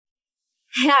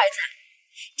儿子，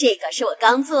这个是我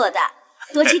刚做的，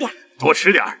多吃点。多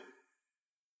吃点。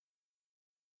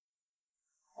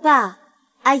爸，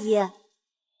阿姨，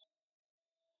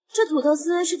这土豆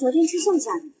丝是昨天吃剩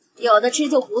下的，有的吃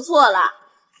就不错了，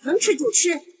能吃就吃，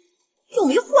又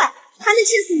没坏，还能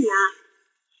吃死你啊！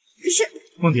可是，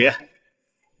梦蝶，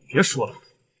别说了，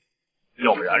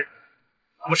要不然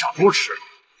咱们上桌吃。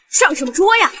上什么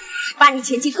桌呀？把你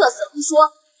前妻克死了不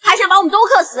说，还想把我们都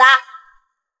克死啊？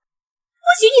不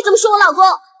许你这么说我老公！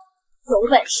有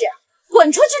本事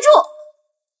滚出去住！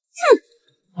哼！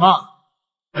妈，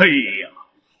哎呀，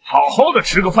好好的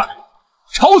吃个饭，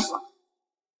吵死了！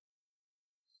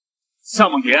夏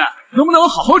梦蝶，能不能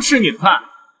好好吃你的饭？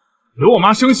惹我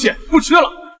妈生气，不吃了。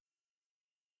不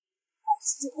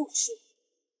吃就不吃。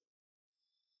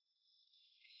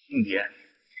梦蝶，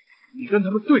你跟他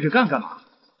们对着干嘛？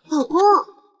老公，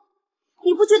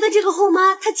你不觉得这个后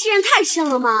妈她欺人太甚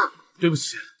了吗？对不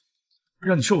起，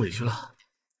让你受委屈了。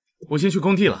我先去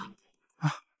工地了。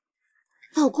啊，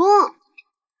老公，哎，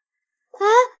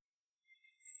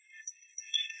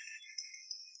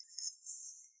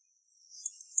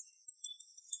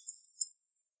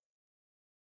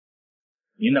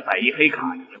您的百亿黑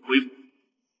卡已经恢复，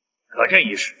可这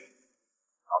一时，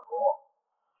老头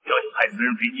要你派私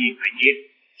人飞机来接。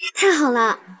太好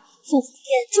了，凤凰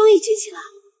店终于崛起了。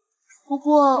不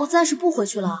过我暂时不回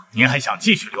去了。您还想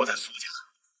继续留在苏家？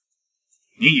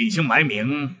你隐姓埋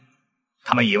名，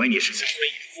他们以为你是小孙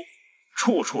淫妇，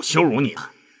处处羞辱你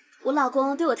了。我老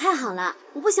公对我太好了，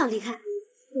我不想离开。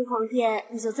凤凰店，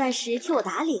你就暂时替我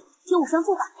打理，听我吩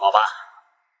咐吧。好吧。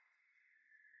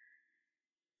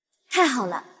太好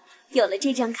了，有了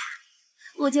这张卡，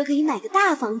我就可以买个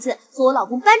大房子，和我老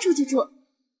公搬出去住，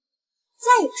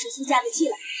再也不是苏家的气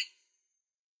了。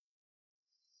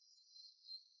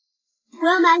我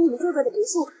要买你们做过的别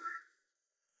墅。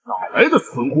哪来的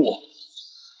存户？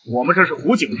我们这是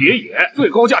湖景别野，最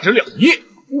高价值2亿。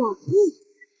2亿？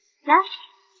来，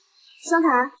双卡。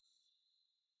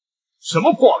什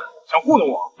么破的？想糊弄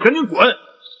我？赶紧滚！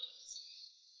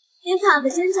连卡的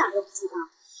真假都不知道，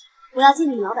我要见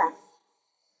你们老板。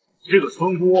这个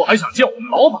村姑还想见我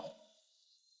们老板？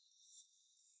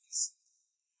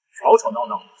吵吵闹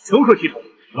闹，成何体统？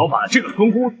老板，这个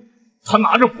村姑她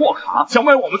拿着破卡想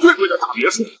买我们最贵的大别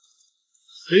墅。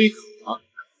黑卡？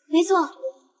没错，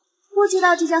不知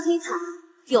道这张黑卡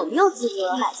有没有资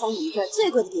格买下你们这儿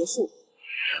最贵的别墅？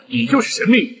你就是神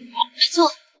秘女王？没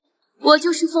错，我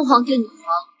就是凤凰殿女王。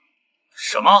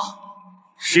什么？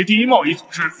是第一贸易组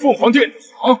织凤凰殿女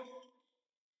王？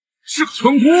是个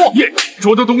村姑，业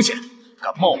捉的东西，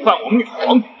敢冒犯我们女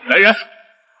皇！来人，把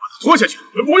他拖下去！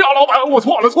不要，老板，我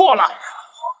错了。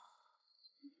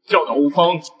教导无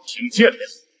方，请见谅。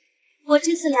我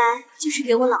这次来就是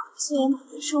给我老公苏远买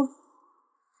别墅，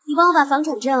你帮我把房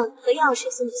产证和钥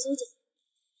匙送给苏家。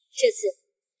这次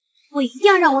我一定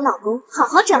要让我老公好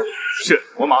好长脸。是，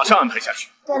我马上安排下去。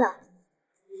对了，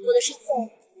我的身份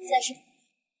暂时。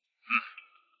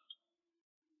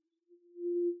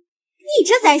你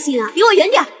这灾星啊，离我远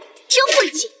点，真晦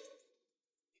气！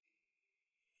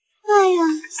哎呀，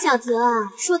小泽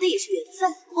啊，说的也是缘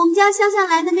分。我们家乡下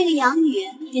来的那个养女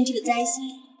跟这个灾星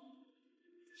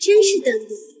真是登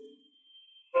对。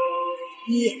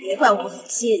你也别怪我狠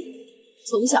心，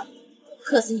从小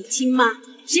克死你亲妈，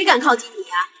谁敢靠近你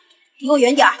啊？离我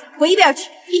远点，回一边去！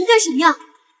你们干什么呀？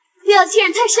不要欺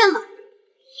人太甚了。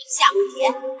夏梦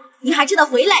蝶，你还知道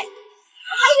回来？我还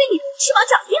以为你翅膀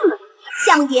长硬了。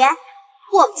夏梦蝶，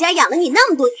我们家养了你那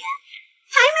么多年，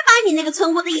还没把你那个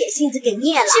村姑的野性子给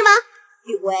灭了，是吗？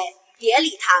雨薇，别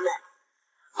理他们。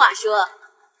话说，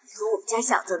和我们家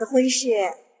小泽的婚事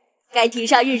该提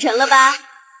上日程了吧？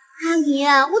阿姨，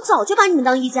我早就把你们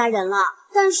当一家人了，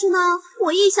但是呢，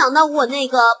我一想到我那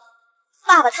个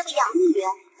爸爸他的养女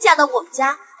嫁到我们家，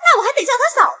那我还得叫她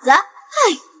嫂子。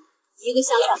哎，一个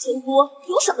乡下村姑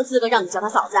有什么资格让你叫她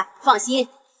嫂子？放心，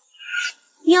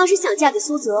你要是想嫁给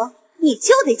苏泽，你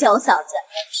就得叫我嫂子。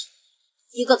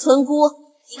一个村姑，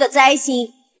一个灾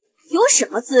星，有什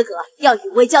么资格要雨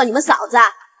薇叫你们嫂子？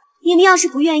你们要是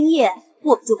不愿意，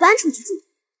我们就搬出去住。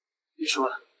你说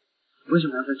了，为什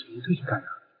么要在这一队去干啥？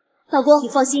老公，你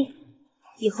放心，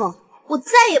以后我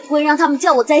再也不会让他们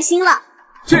叫我灾星了。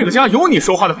这个家有你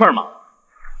说话的份儿吗？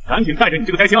赶紧带着你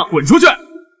这个灾星滚出去！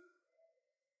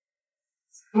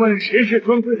问谁是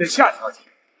尊贵的夏小姐？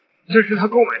这是她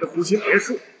购买的湖心别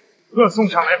墅，特送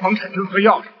上来房产证和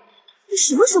钥匙。你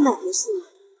什么时候买别墅啊？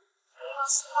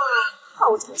是吧？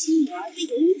号称青年被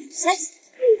有你比下去，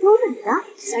你给我买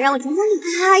的，想让我讲讲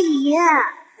你？阿姨，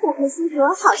我和苏哲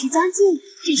好事将近，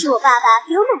这是我爸爸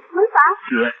给我买的婚房。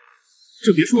雨薇，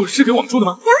这别墅是给我们住的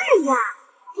吗？当然呀，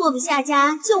我们夏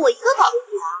家就我一个宝贝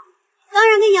女儿，当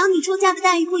然跟养女出嫁的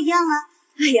待遇不一样了。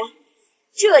哎呀，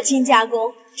这亲家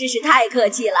公真是太客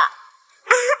气了。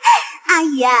阿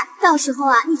姨，到时候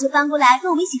啊，你就搬过来跟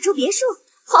我们一起住别墅。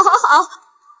好，好，好，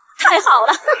太好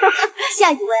了。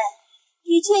夏雨薇，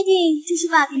你确定这是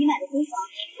爸给你买的婚房？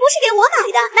不是给我买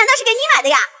的，难道是给你买的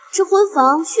呀？这婚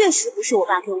房确实不是我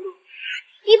爸给我买的，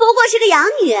你不过是个养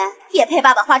女，也配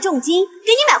爸爸花重金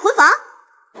给你买婚房？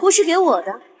不是给我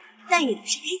的，但也不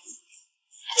是给你。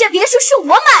这别墅是我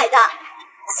买的，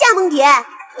夏梦蝶，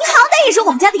你好歹也是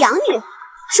我们家的养女，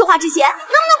说话之前能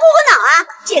不能过过脑啊？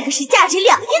这可是价值2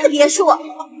亿的别墅，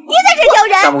别在这丢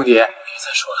人！夏梦蝶，别再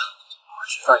说了，我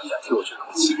去放一下替我去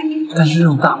东西。但是这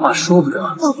种大话说不得。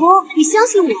老公，你相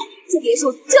信我，这别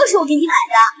墅就是我给你买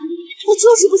的，我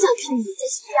就是不想看你在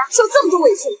苏家受这么多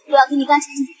委屈，我要跟你干出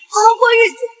去，好好过日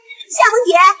子。夏梦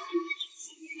蝶，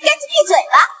赶紧闭嘴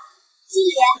吧！经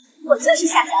理，我就是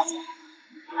夏小姐，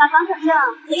把房产证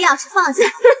和钥匙放下，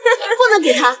不能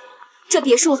给他。这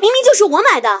别墅明明就是我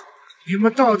买的。你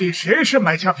们到底谁是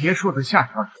买下别墅的夏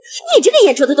小姐？你这个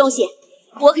眼拙的东西，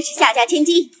我可是夏家千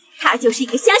金，他就是一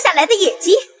个乡下来的野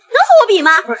鸡，能和我比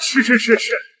吗？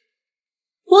是。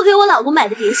我给我老公买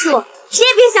的别墅，谁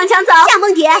也别想抢走。夏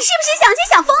梦蝶，是不是想钱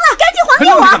想疯了？赶紧还给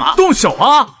我！你干嘛？动手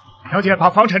啊！小姐，把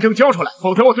房产证交出来，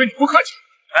否则我对你不客气。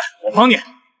哎，我帮你。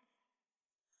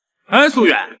哎，苏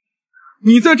远，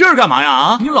你在这儿干嘛呀？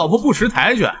啊，你老婆不识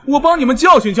抬举，我帮你们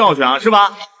教训教训啊，是吧？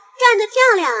干得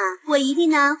漂亮啊！我一定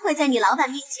呢会在你老板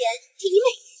面前替你美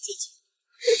言几句。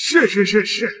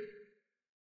是。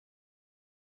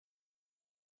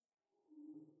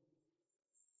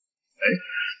哎，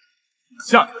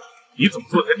夏小姐，你怎么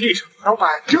坐在地上？老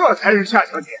板，这才是夏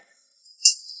小姐。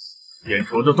眼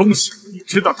拙的东西，你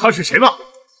知道她是谁吗？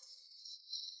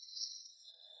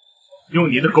用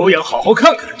你的狗眼好好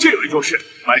看看，这位就是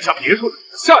买下别墅的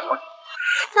夏小姐。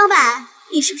老板，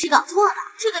你是不是搞错了？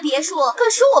这个别墅可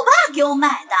是我爸给我买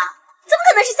的，怎么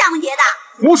可能是夏梦蝶的？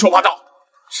胡说八道！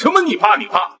什么你爸？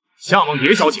夏梦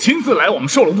蝶小姐亲自来我们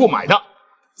售楼部买的。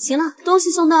行了，东西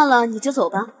送到了，你就走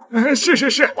吧。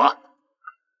是，我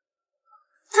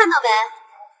看到没？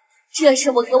这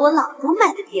是我给我老公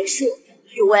买的别墅。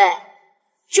雨薇，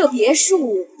这别墅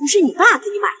不是你爸给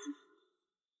你买的，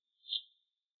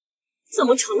怎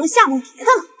么成了夏梦蝶的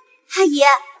了？阿姨，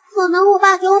可能我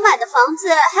爸给我买的房子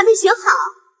还没选好。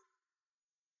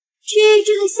至于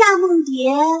这个夏梦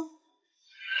蝶，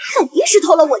肯定是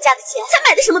偷了我家的钱才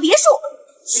买的什么别墅，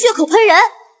血口喷人！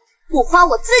我花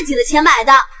我自己的钱买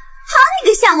的，好你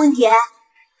个夏梦蝶！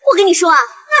我跟你说啊，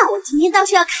那我今天倒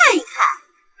是要看一看，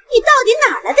你到底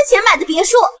哪来的钱买的别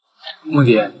墅？梦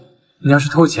蝶，你要是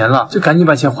偷钱了，就赶紧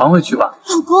把钱还回去吧。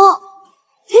老公，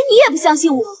你也不相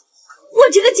信我，我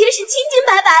这个钱是清清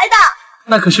白白的。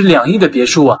那可是2亿的别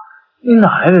墅啊，你哪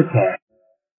来的钱？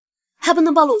还不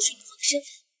能暴露我是女方的身份。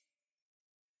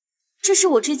这是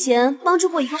我之前帮助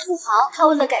过一个富豪，他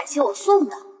为了感谢我送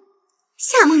的。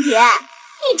夏梦蝶，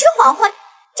你这谎话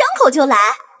张口就来。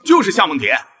就是夏梦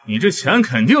蝶，你这钱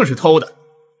肯定是偷的，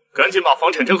赶紧把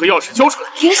房产证和钥匙交出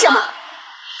来。凭什么？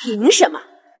凭什么？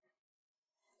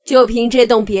就凭这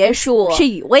栋别墅是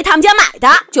雨薇他们家买的，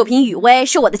就凭雨薇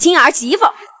是我的亲儿媳妇。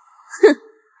哼，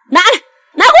拿来，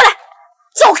拿过来，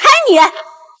走开你！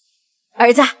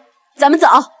儿子，咱们走，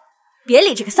别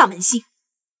理这个丧门星。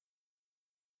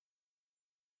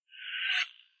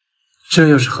这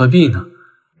又是何必呢？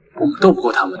我们斗不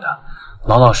过他们的，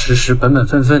老老实实、本本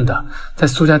分分的在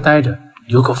苏家待着，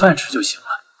有口饭吃就行了。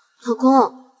老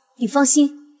公，你放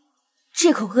心，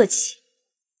这口恶气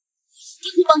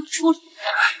一定会帮你出了。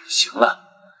行了，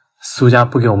苏家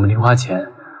不给我们零花钱，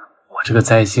我这个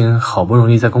灾星好不容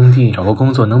易在工地找个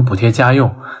工作能补贴家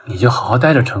用，你就好好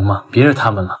待着成吗？别惹他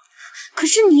们了。可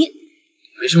是你……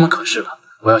没什么可是了，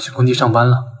我要去工地上班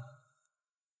了。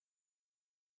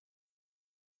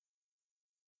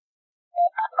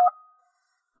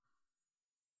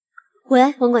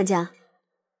喂，王管家，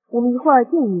我们一会儿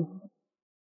见你。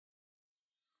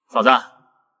嫂子，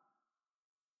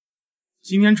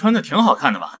今天穿的挺好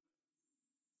看的吧？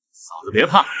嫂子别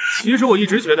怕，其实我一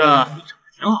直觉得你长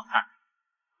得挺好看，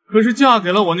可是嫁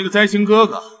给了我那个灾星哥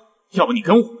哥，要不你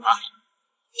跟我吧？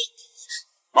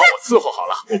把我伺候好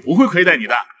了，我不会亏待你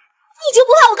的。你就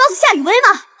不怕我告诉夏雨薇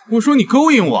吗？我说你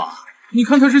勾引我，你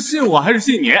看他是信我还是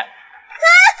信你？你放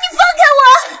开我！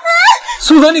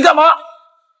苏泽，你干嘛？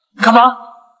干嘛？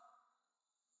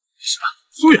是吧？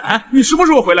苏远，你什么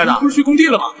时候回来的？不是去工地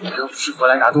了吗？你又不是回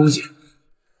来拿东西，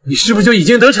你是不是就已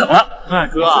经得逞了？哎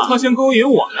哥，是他先勾引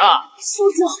我的。苏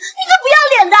泽，你个不要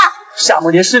脸的！夏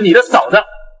梦蝶是你的嫂子，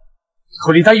以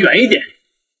后离她远一点。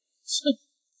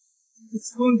这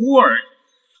村姑而已，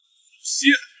些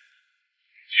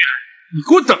你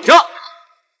给我等着！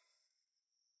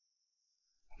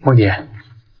梦蝶，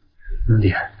梦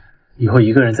蝶，以后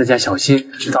一个人在家小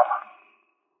心，知道吗？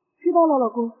知道了，老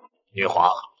公。女皇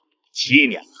，7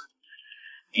年了，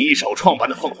你一手创办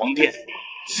的凤凰殿，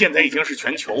现在已经是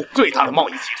全球最大的贸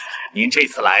易集团。您这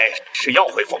次来是要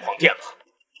回凤凰殿吗？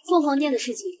凤凰殿的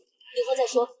事情以后再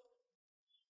说。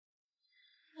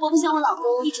我不想我老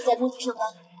公一直在工地上班。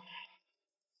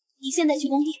你现在去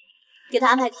工地，给他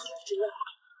安排个好的职位。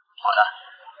好的，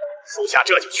属下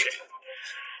这就去。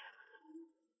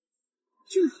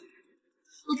这好，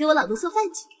我给我老公送饭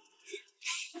去。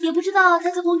也不知道他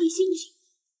在工地辛不辛苦。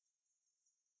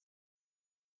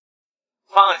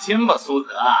放心吧，苏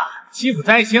泽，欺负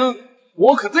灾星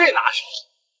我可最拿手。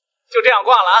就这样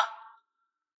挂了啊！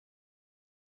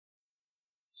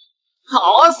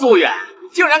好啊，苏远，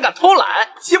竟然敢偷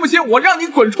懒，信不信我让你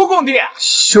滚出工地？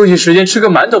休息时间吃个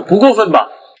馒头不过分吧？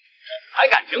还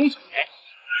敢顶嘴？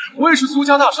我也是苏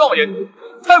家大少爷，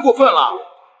太过分了！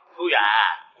苏远，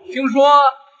听说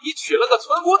你娶了个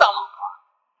村姑当老婆，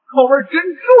口味真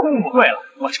重。对了，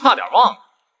我差点忘了，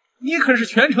你可是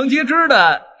全城皆知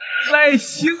的灾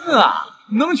星啊，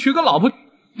能娶个老婆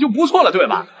就不错了，对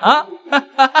吧？啊，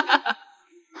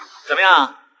怎么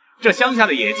样？这乡下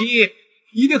的野鸡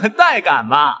一定很带感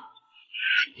吧？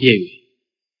叶雨，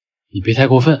你别太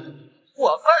过分。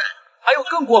过分？还有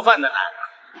更过分的呢！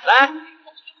来，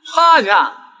趴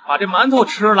下，把这馒头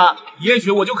吃了，也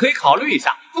许我就可以考虑一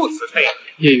下不辞退。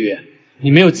叶雨，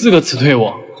你没有资格辞退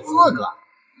我。资格？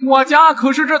我家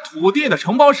可是这土地的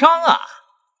承包商啊！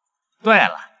对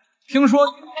了，听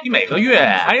说你每个月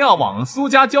还要往苏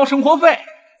家交生活费，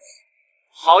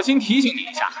好心提醒你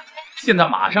一下，现在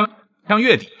马上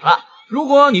月底了，如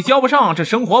果你交不上这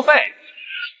生活费，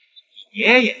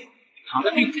爷爷躺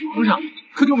在病床上，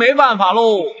可就没办法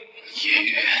喽。叶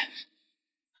雨，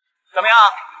怎么样？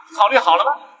考虑好了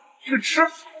吗？是吃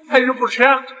还是不吃？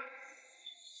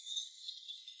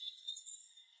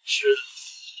吃，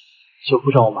就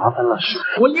不找我麻烦了。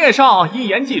我叶少一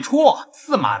言既出，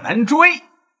驷马难追。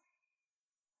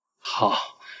好，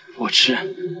我吃。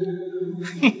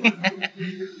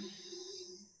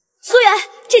苏远，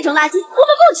这种垃圾我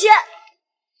们不吃。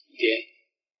爹，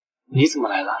你怎么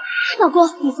来了？老公，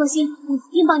你放心，我一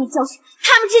定帮你教训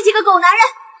他们这几个狗男人。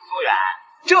苏远，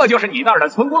这就是你那儿的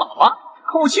村姑老婆，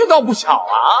口气倒不小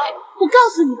啊！我告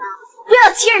诉你们，不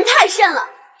要欺人太甚了。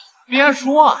别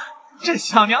说，这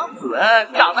小娘子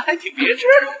长得还挺别致，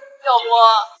要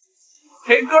不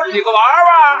陪哥几个玩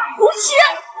玩？不是，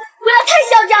不要太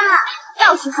嚣张了，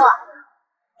到时候啊，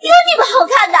有你们好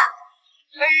看的。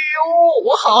哎呦，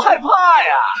我好害怕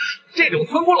呀！这种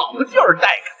村姑老婆就是带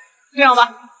感。这样吧，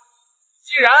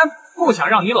既然不想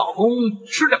让你老公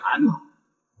吃这馒头，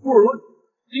不如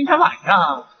今天晚上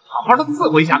好好的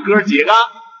伺候一下哥几个。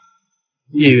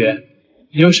叶雨，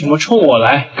你有什么冲我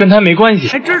来，跟他没关系。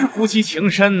还真是夫妻情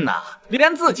深呐，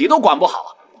连自己都管不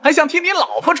好，还想替你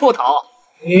老婆出头。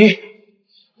你干嘛？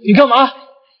你干嘛？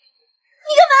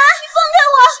你放开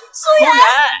我，苏远！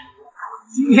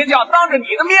今天就要当着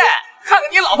你的面看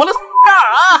看你老婆的样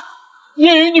啊！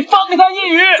叶雨，你放开他！叶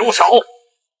雨，住手！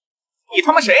你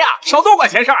他妈谁呀？少多管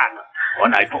闲事儿！我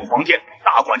乃凤凰殿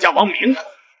大管家王明。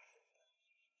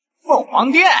凤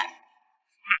凰殿，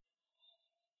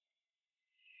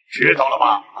知道了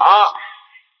吧？啊，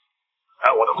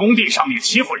在我的工地上面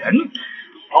欺负人，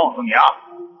告诉你啊，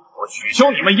我取消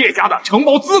你们叶家的承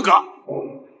包资格。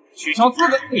取消资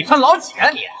格？你算老几啊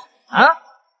你？啊？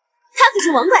他可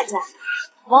是王管家。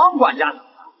王管家，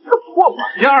个破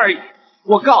管家而已。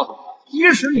我告诉你，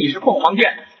即使你是凤凰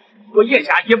殿，我叶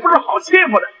家也不是好欺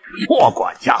负的。破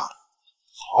管家，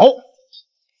好，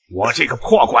我这个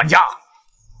破管家，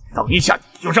等一下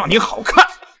就让你好看。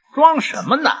装什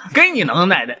么呢？给你能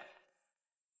耐的。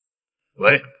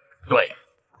对，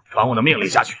传我的命令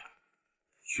下去，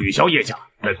取消叶家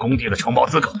在工地的承包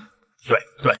资格。对。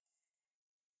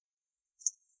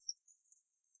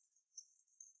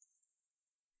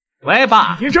喂，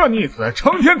爸，你这逆子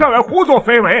成天在外胡作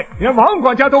非为，连王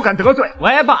管家都敢得罪。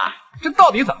喂，爸，这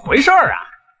到底怎么回事啊？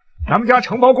咱们家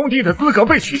承包工地的资格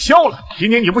被取消了，今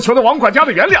年你不求得王管家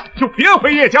的原谅，就别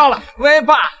回叶家了。喂，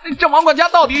爸，这王管家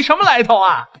到底什么来头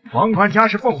啊？王管家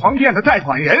是凤凰殿的代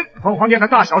管人，凤凰殿的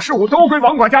大小事务都归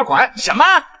王管家管。什么？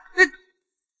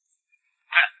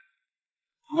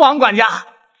王管家，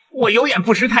我有眼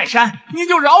不识泰山，你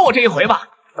就饶我这一回吧。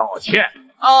道歉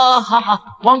啊，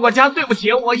好，王管家，对不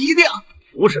起，我一定。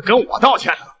不是跟我道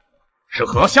歉的，是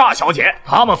和夏小姐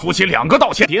他们夫妻两个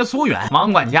道歉。别疏远，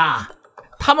王管家，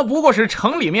他们不过是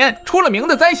城里面出了名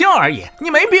的灾星而已，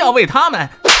你没必要为他们。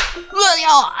哎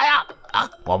呀！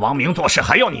我王明做事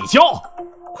还要你教，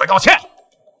快道歉！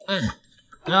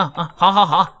好好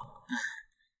好。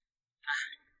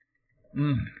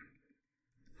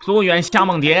苏远、夏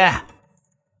梦蝶，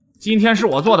今天是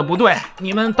我做的不对，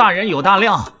你们大人有大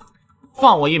量，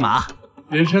放我一马。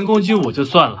人身攻击我就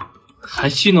算了，还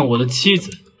戏弄我的妻子，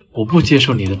我不接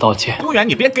受你的道歉。苏远，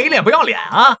你别给脸不要脸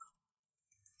啊！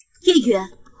叶雨，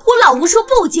我老吴说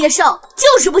不接受，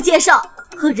就是不接受，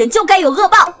恶人就该有恶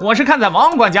报。我是看在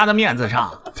王管家的面子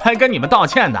上才跟你们道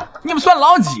歉的，你们算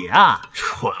老几啊？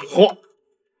蠢货，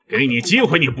给你机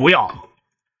会你不要。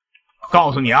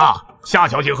告诉你啊，夏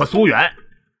小姐和苏远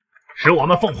是我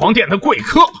们凤凰殿的贵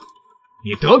客，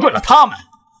你得罪了他们，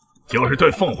就是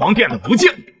对凤凰殿的不敬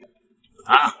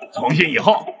啊！从今以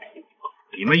后，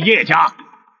你们叶家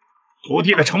土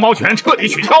地的承包权彻底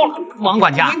取消了。王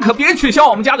管家，您可别取消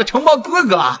我们家的承包资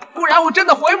格，不然我真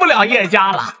的回不了叶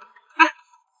家了。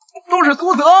都是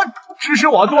苏泽指使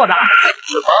我做的。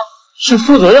什么？是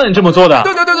苏泽让你这么做的？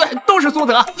对，都是苏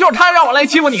泽，就是他让我来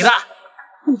欺负你的。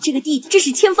你这个弟弟真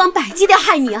是千方百计的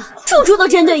害你啊，处处都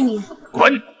针对你。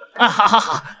滚！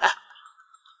好。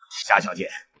夏小姐、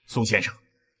苏先生，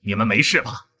你们没事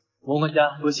吧？王管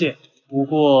家，多谢。不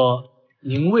过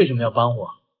您为什么要帮我？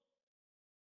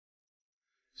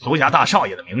苏家大少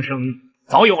爷的名声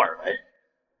早有耳闻，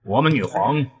我们女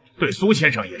皇对苏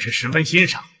先生也是十分欣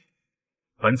赏。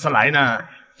本次来呢，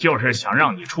就是想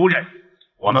让你出任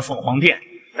我们凤凰殿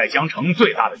在江城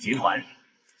最大的集团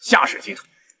夏氏集团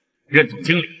任总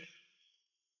经理。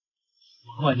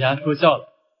王管家说笑了，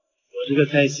我这个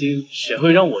灾星谁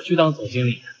会让我去当总经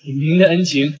理？您的恩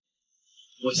情，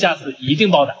我下次一定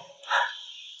报答。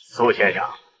苏先生，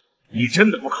你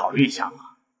真的不考虑一下吗？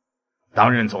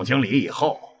当任总经理以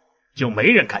后，就没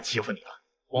人敢欺负你了。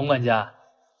王管家，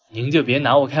您就别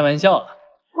拿我开玩笑了。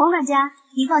王管家，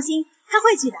您放心，他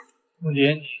会去的。梦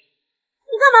蝶，你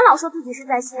干嘛老说自己是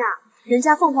灾星啊？人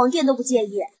家凤凰殿都不介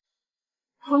意。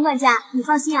王管家，你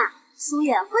放心啊，苏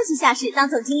远会去夏氏当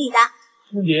总经理的。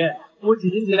梦蝶，我几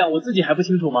斤几两我自己还不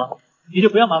清楚吗？你就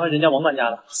不要麻烦人家王管家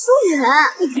了。苏远，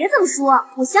你别这么说，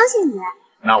我相信你。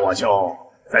那我就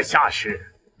在夏氏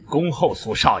恭候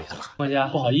苏少爷了。王管家，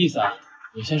不好意思啊，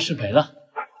我先失陪了。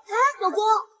哎，老公。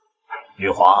女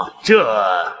皇，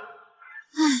这……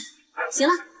行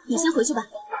了，你先回去吧。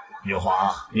女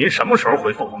皇，您什么时候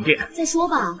回凤凰殿？再说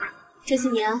吧，这些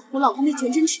年我老公被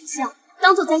全真耻笑，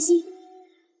当做灾星，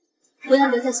我要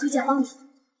留在苏家帮你。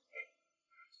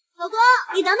老公，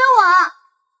你等等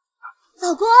我。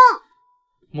老公，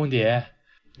梦蝶，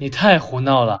你太胡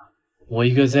闹了，我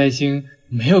一个灾星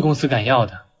没有公司敢要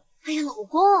的。哎呀，老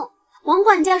公，王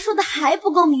管家说的还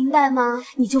不够明白吗？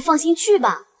你就放心去吧，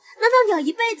难道你要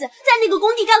一辈子在那个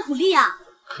工地干苦力啊？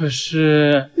可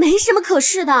是……没什么可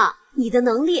是的，你的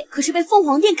能力可是被凤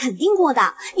凰殿肯定过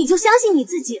的，你就相信你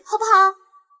自己，好不好？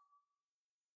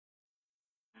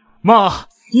妈，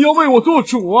你要为我做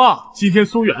主啊！今天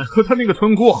苏远和他那个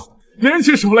村姑联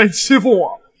起手来欺负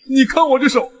我，你看我这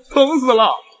手疼死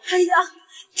了。哎呀，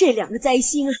这两个灾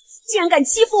星啊，竟然敢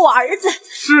欺负我儿子！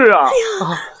是啊，哎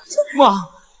呀，妈，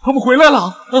他们回来了。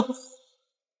好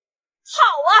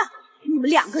啊，你们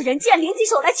两个人竟然联起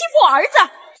手来欺负我儿子，看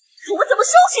我怎么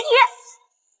收拾你！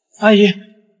阿姨，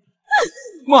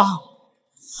妈，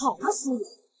好啊，苏远，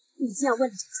你竟然为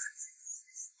了这个小子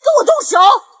跟我动手！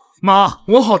妈，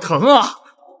我好疼啊！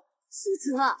苏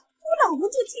泽，我老公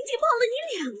就轻轻碰了你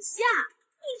2下，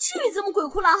你至于这么鬼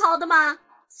哭狼嚎的吗？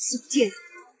小贱人，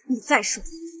你再说，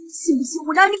信不信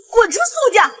我让你滚出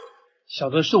苏家？小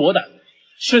的是我打的，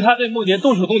是他对梦蝶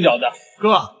动手动脚的。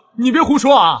哥，你别胡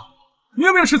说啊！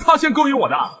明明是他先勾引我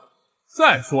的。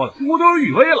再说了，我都有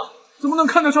雨薇了，怎么能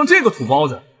看得上这个土包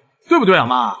子？对不对啊，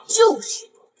妈？就是，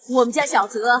我们家小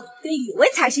泽跟雨薇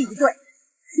才是一对。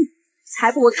才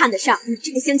不会看得上你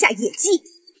这个乡下野鸡！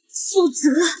苏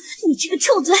泽，你这个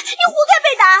臭嘴，你活该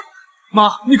被打！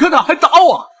妈，你看他还打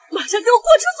我！马上给我滚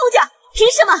出苏家！凭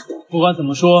什么？不管怎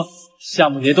么说，夏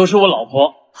梦蝶都是我老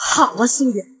婆。好啊，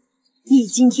苏远，你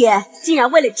今天竟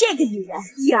然为了这个女人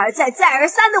一而再再而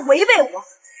三的违背我，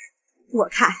我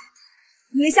看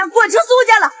你也想滚出苏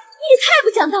家了！你也太不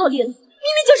讲道理了，明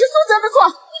明就是苏泽的错，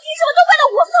你凭什么都怪到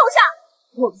我们头上？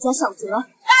我们家小泽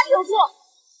哪里有错？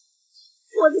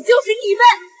错的就是你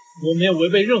们！我没有违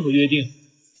背任何约定，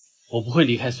我不会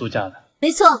离开苏家的。没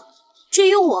错，至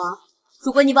于我，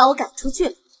如果你把我赶出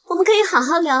去，我们可以好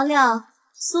好聊聊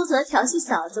苏泽调戏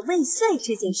嫂子未遂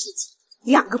这件事情。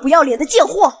两个不要脸的贱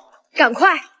货，赶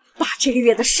快把这个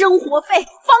月的生活费、房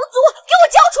租给我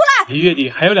交出来！离月底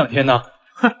还有2天呢。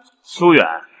哼，苏远，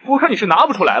我看你是拿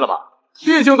不出来了吧？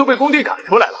毕竟都被工地赶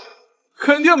出来了，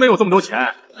肯定没有这么多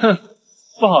钱。哼，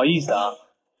不好意思啊，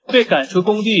被赶出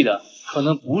工地的可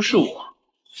能不是我，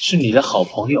是你的好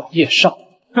朋友叶少。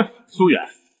哼，苏远，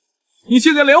你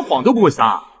现在连谎都不会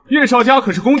撒。叶少家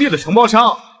可是工地的承包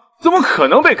商，怎么可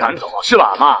能被赶走？是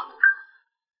吧，妈？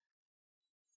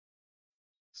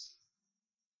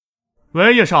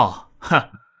喂，叶少，哼，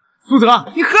苏泽，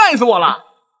你害死我了！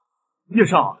叶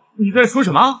少，你在说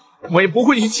什么？我也不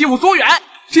会去欺负苏远，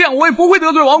这样我也不会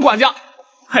得罪王管家，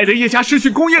害得叶家失去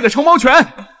工业的承包权，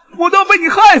我倒被你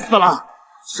害死了。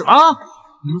什么？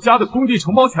您家的工地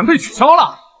承包权被取消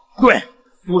了？对，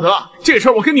苏泽，这事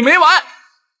儿我跟你没完。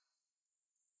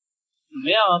怎么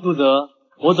样啊，苏泽？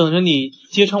我等着你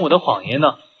揭穿我的谎言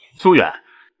呢。苏远，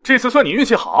这次算你运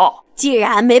气好。既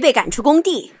然没被赶出工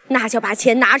地，那就把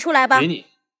钱拿出来吧。给你。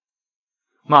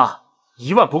妈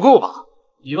，1万不够吧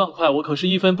？1万块我可是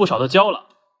一分不少的交了，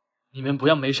你们不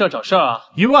要没事找事啊。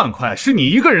1万块是你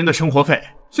一个人的生活费，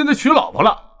现在娶老婆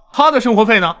了，她的生活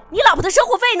费呢？你老婆的生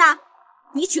活费呢？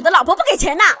你娶的老婆不给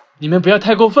钱呢？你们不要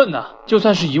太过分了，就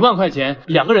算是1万块钱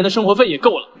，2个人的生活费也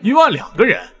够了。1万2个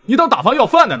人，你当打发要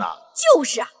饭的呢？就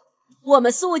是啊，我们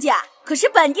苏家可是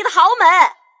本地的豪门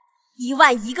，1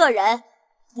万1个人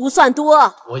不算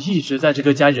多。我一直在这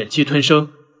个家忍气吞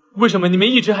声，为什么你们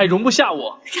一直还容不下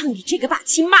我？让你这个把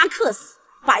亲妈克死，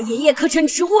把爷爷克成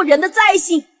植物人的灾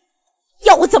星，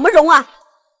要我怎么容啊？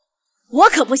我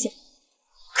可不想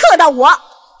克到我。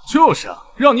就是啊，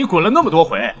让你滚了那么多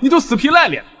回，你都死皮赖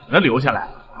脸的留下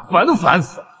来，烦都烦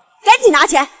死了。赶紧拿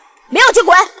钱，没有就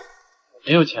滚。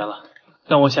没有钱了，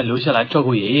但我想留下来照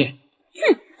顾爷爷。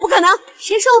哼，不可能，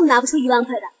谁说我们拿不出1万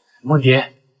块的？梦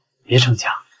蝶，别逞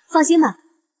强。放心吧。哼，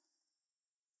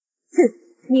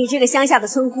你这个乡下的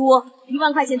村姑，1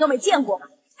万块钱都没见过吧？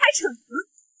还逞能？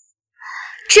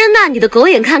睁大你的狗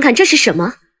眼看看这是什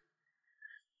么？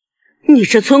你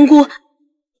这村姑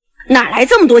哪来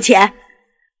这么多钱？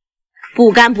不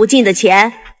干不净的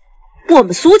钱，我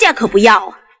们苏家可不要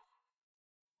啊！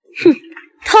哼，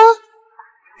偷，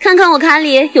看看我卡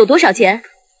里有多少钱，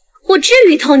我至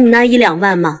于偷你那1、2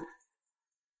万吗？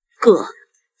个、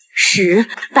10、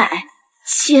百、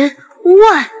千、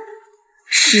万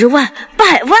，10万、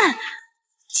100万、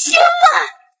1000万，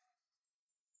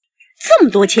这么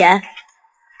多钱，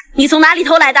你从哪里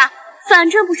偷来的？反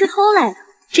正不是偷来的，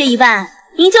这1万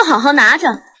您就好好拿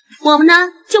着，我们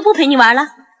呢就不陪你玩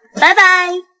了。拜拜。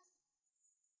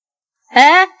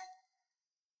哎，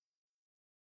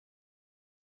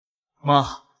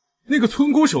妈，那个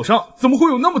村姑手上怎么会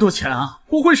有那么多钱啊？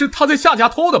不会是她在夏家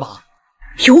偷的吧？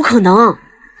有可能。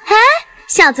哎，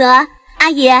小泽、阿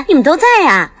姨，你们都在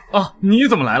呀？啊，你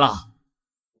怎么来了？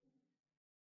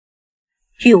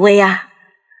雨薇啊，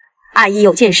阿姨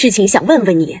有件事情想问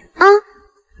问你啊，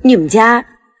你们家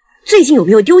最近有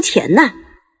没有丢钱呢？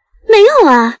没有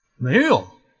啊。没有。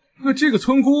那这个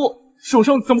村姑手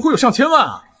上怎么会有上千万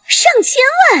啊？上千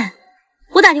万！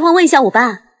我打电话问一下我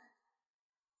爸。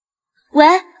喂，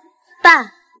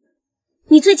爸，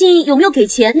你最近有没有给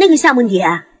钱那个夏梦蝶？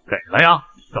给了呀，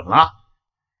怎么了？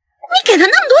你给他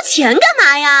那么多钱干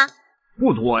嘛呀？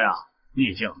不多呀，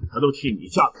毕竟他都替你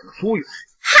嫁给了苏远。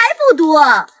还不多？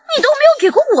你都没有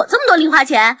给过我这么多零花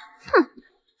钱，哼，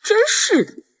真是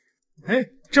的。哎，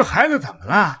这孩子怎么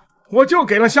了？我就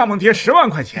给了夏梦蝶10万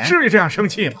块钱，至于这样生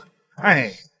气吗？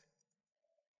哎，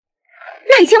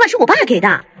那1000万是我爸给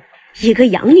的，一个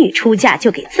养女出嫁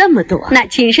就给这么多，那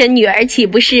亲生女儿岂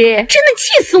不是真的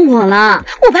气死我了？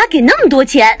我爸给那么多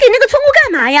钱，给那个村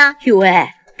姑干嘛呀？雨薇，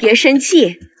别生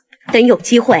气，等有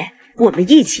机会我们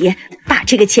一起把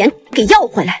这个钱给要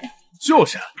回来。就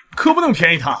是，可不能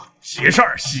便宜他。喜事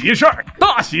儿，喜事儿，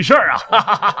大喜事儿啊！哈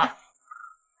哈哈哈。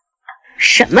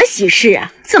什么喜事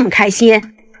啊？这么开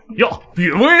心？哟，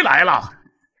雨薇来了。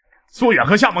苏远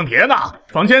和夏梦蝶呢？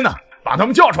房间呢？把他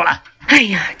们叫出来。哎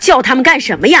呀，叫他们干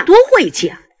什么呀？多晦气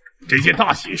啊！这件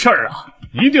大喜事儿啊，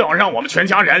一定要让我们全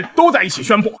家人都在一起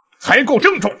宣布，才够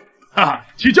郑重。哈哈，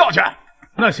去叫去。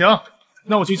那行，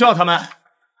那我去叫他们。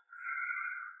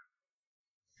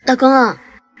老公，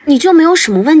你就没有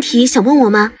什么问题想问我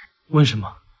吗？问什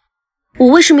么？我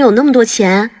为什么有那么多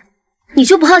钱？你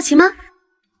就不好奇吗？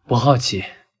不好奇，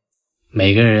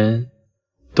每个人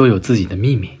都有自己的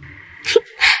秘密。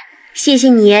谢谢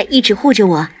你一直护着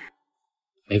我。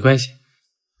没关系，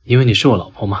因为你是我老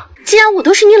婆嘛。既然我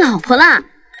都是你老婆了，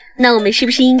那我们是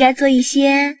不是应该做一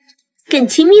些更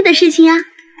亲密的事情啊？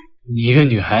你一个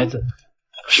女孩子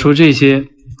说这些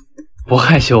不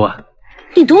害羞啊？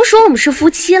你都说我们是夫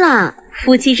妻了，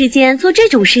夫妻之间做这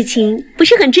种事情不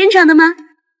是很正常的吗？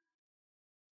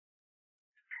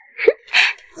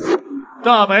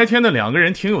大白天的2个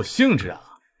人挺有兴致啊。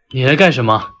你来干什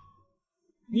么？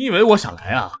你以为我想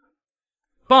来啊？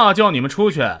爸叫你们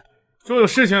出去，说有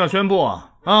事情要宣布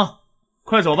啊！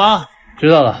快走吧。知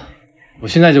道了，我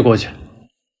现在就过去。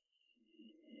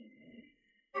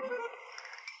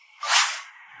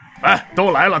哎，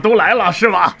都来了，是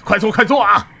吧？快坐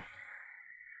啊！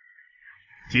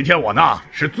今天我呢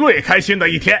是最开心的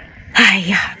一天。哎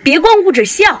呀，别光顾着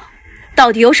笑，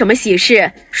到底有什么喜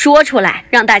事？说出来，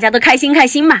让大家都开心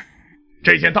嘛。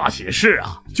这件大喜事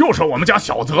啊，就是我们家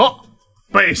小泽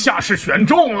被夏氏选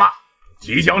中了，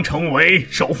即将成为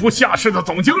首副夏氏的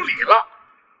总经理了。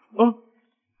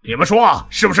你们说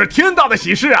是不是天大的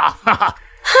喜事啊？哈哈！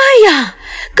哎呀，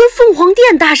跟凤凰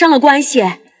殿搭上了关系，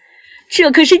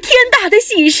这可是天大的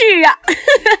喜事啊！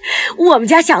我们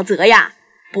家小泽呀，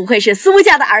不愧是苏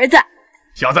家的儿子。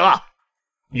小泽，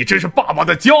你真是爸爸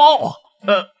的骄傲。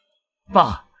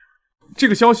爸，这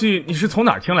个消息你是从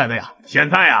哪儿听来的呀？现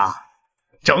在啊，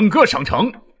整个省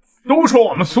城都说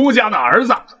我们苏家的儿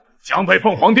子将被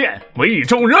凤凰殿委以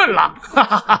重任了。哈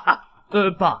哈哈哈！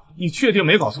爸，你确定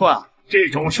没搞错啊？这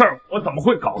种事儿我怎么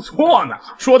会搞错呢？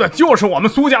说的就是我们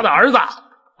苏家的儿子。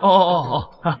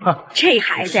这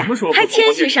孩子呀，还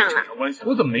谦虚上了。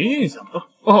我怎么没印象？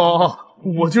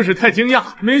我就是太惊讶，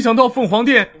没想到凤凰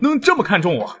殿能这么看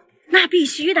重我。那必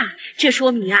须的，这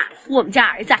说明啊，我们家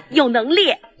儿子有能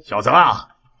力。小泽啊，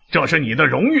这是你的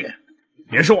荣誉，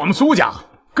也是我们苏家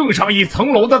更上一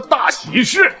层楼的大喜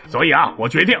事。所以啊，我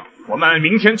决定我们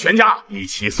明天全家一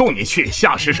起送你去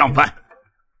夏氏上班。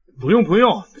不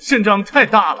用，阵仗太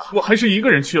大了，我还是一个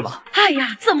人去吧。哎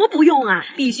呀，怎么不用啊？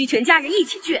必须全家人一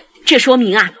起去，这说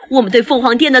明啊，我们对凤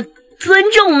凰殿的尊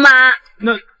重嘛。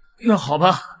那好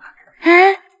吧。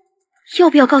哎，要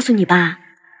不要告诉你爸，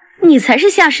你才是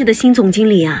夏氏的新总经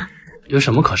理啊？有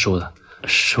什么可说的？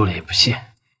说了也不信。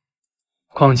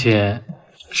况且，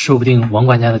说不定王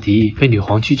管家的提议被女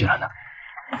皇拒绝了呢。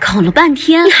搞了半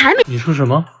天，你还没……你说什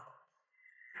么？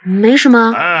没什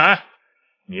么。哎，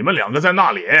你们两个在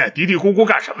那里嘀嘀咕咕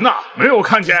干什么呢？没有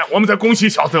看见我们在恭喜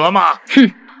小泽吗？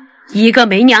哼，一个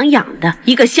没娘养的，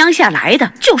一个乡下来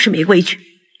的，就是没规矩。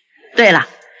对了，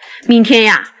明天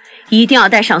呀，一定要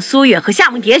带上苏月和夏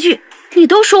梦蝶去。你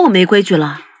都说我没规矩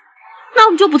了，那我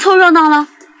们就不凑热闹了。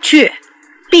去，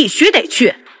必须得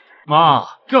去。妈，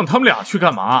让他们俩去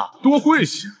干嘛？多晦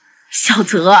气！小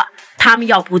泽，他们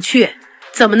要不去，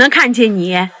怎么能看见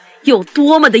你有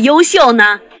多么的优秀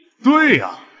呢？对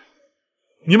呀，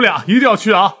你们俩一定要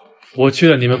去啊！我去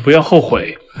了，你们不要后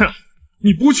悔。哼，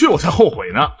你不去我才后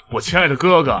悔呢，我亲爱的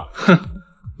哥哥。哼，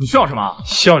你笑什么？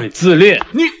笑你自恋。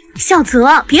你小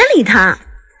泽，别理他，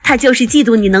他就是嫉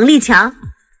妒你能力强，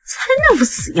才那副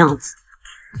死样子。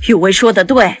雨薇说的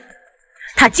对，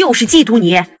他就是嫉妒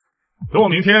你。等我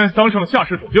明天当上了夏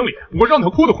氏总经理，我让他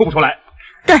哭都哭不出来。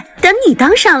对，等你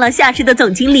当上了夏氏的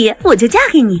总经理，我就嫁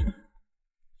给你。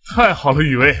太好了，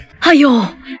雨薇。哎呦，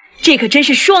这可真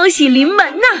是双喜临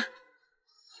门呐！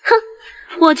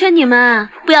哼，我劝你们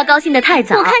不要高兴得太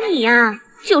早。我看你呀，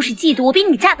就是嫉妒我比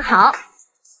你嫁得好。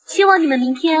希望你们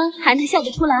明天还能笑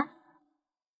得出来。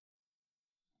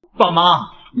爸妈，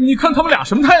你看他们俩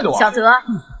什么态度啊？小泽，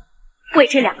为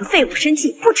这两个废物生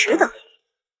气不值得。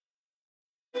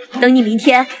等你明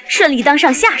天顺利当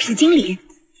上夏氏经理，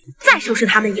再收拾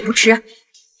他们也不迟。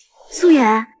苏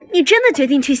远，你真的决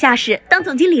定去夏氏当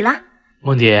总经理了？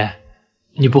梦蝶，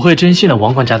你不会真信了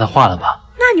王管家的话了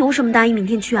吧？那你为什么答应明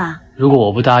天去啊？如果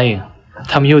我不答应，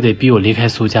他们又得逼我离开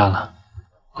苏家了。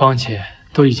况且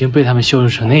都已经被他们羞辱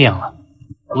成那样了，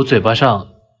我嘴巴上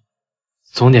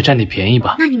总得占点便宜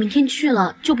吧。那你明天去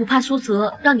了，就不怕苏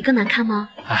泽让你更难看吗？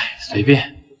哎，随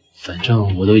便，反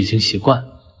正我都已经习惯，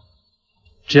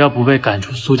只要不被赶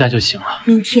出苏家就行了。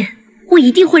明天我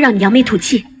一定会让你扬眉吐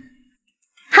气。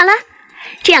好了，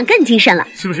这样更精神了，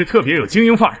是不是特别有精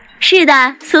英范儿？是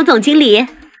的，苏总经理，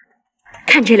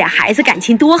看这俩孩子感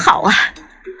情多好啊！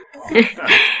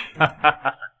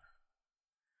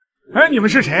哎，你们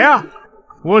是谁啊？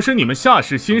我是你们夏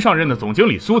氏新上任的总经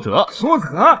理苏泽。苏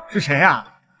泽是谁啊？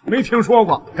没听说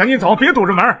过，赶紧走，别堵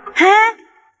着门。嘿，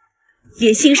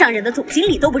连新上任的总经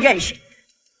理都不认识，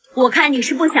我看你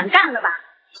是不想干了吧？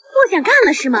不想干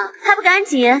了是吗？还不赶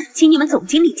紧请你们总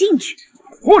经理进去！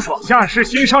胡说！夏氏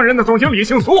新上任的总经理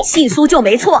姓苏，姓苏就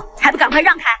没错，还不赶快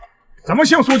让开！怎么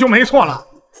姓苏就没错了？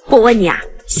我问你啊，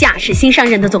夏氏新上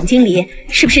任的总经理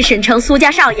是不是省城苏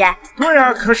家少爷？对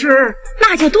啊，可是……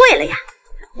那就对了呀，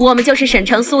我们就是省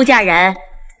城苏家人，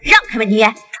让开吧你！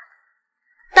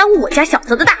当我家小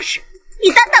泽的大事，你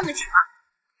担当得起吗？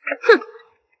哼！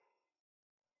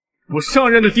我上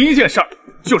任的第一件事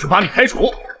就是把你开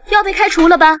除。要被开除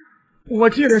了吧？我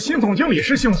记得新总经理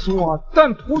是姓苏，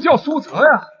但不叫苏泽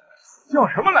呀，叫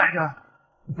什么来着？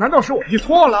难道是我记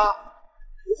错了？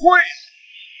不会。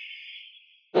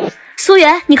苏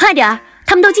源，你快点，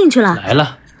他们都进去了。来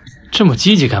了，这么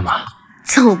积极干嘛？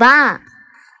走吧。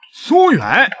苏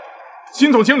远，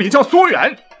新总经理叫苏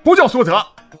远，不叫苏泽。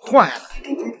坏了，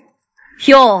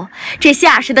哟，这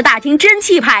夏氏的大厅真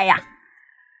气派呀！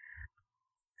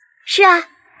是啊，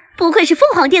不愧是凤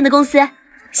凰殿的公司。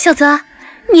小泽，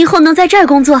你以后能在这儿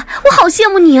工作，我好羡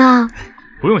慕你啊！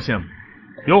不用羡慕，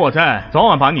有我在，早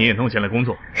晚把你也弄进来工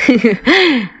作。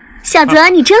小泽，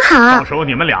你真好。到时候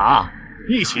你们俩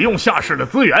一起用夏氏的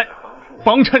资源，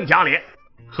帮衬家里，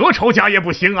何愁家业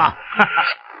不兴啊？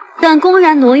敢公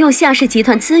然挪用夏氏集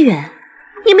团资源，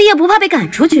你们也不怕被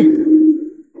赶出去？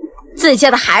自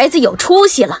家的孩子有出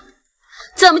息了，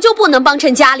怎么就不能帮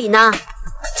衬家里呢？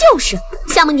就是，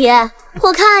夏梦蝶，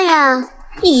我看呀，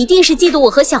你一定是嫉妒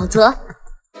我和小泽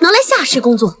能来夏氏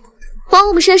工作，往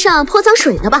我们身上泼脏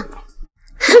水呢吧？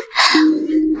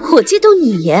哼，我嫉妒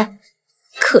你，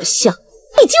可笑，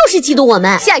你就是嫉妒我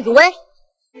们。夏雨薇，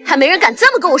还没人敢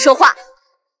这么跟我说话。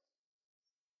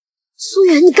苏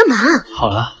远，你干嘛？好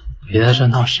了，别在这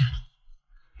闹事。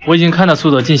我已经看到苏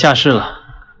泽进夏氏了，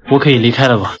我可以离开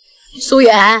了吧？苏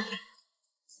远，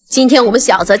今天我们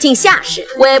小泽进夏氏，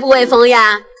威不威风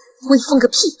呀？威风个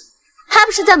屁！还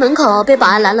不是在门口被保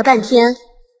安拦了半天。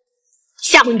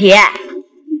夏梦蝶，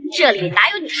这里哪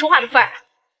有你说话的份儿？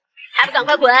还不赶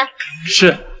快滚！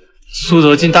是，苏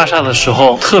泽进大厦的时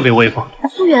候特别威风。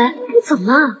苏远，你怎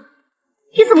么了？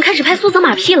你怎么开始拍苏泽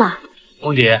马屁了？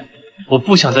梦蝶，我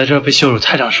不想在这儿被羞辱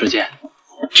太长时间。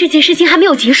这件事情还没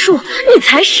有结束，你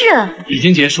才是。已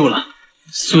经结束了，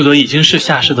苏泽已经是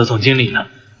夏氏的总经理了。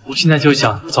我现在就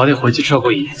想早点回去照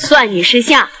顾爷。算你识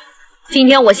相，今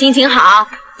天我心情好，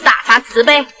大发慈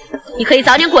悲，你可以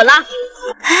早点滚了。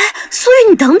哎，苏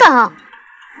远，你等等，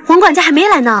王管家还没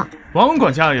来呢。王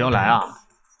管家也要来啊？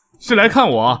是来看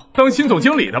我当新总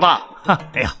经理的吧？哈，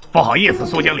哎呀，不好意思，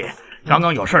苏经理，刚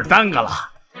刚有事耽搁了，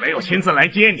没有亲自来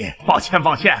接你，抱歉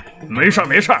抱歉。没事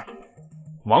没事。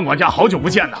王管家好久不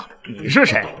见呐，你是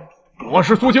谁？我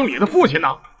是苏经理的父亲呢，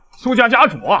苏家家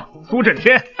主苏震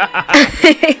天。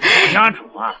苏家主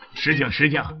啊，失敬失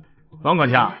敬。王管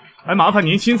家，还麻烦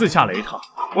您亲自下来一趟，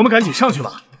我们赶紧上去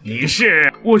吧。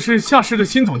我是夏氏的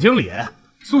新总经理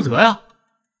苏泽呀。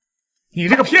你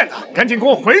这个骗子，赶紧给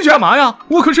我回去干嘛呀？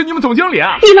我可是你们总经理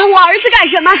啊！你拦我儿子干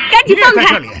什么？赶紧放开！你也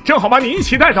在这里，正好把你一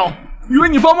起带走，以为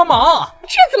你帮忙。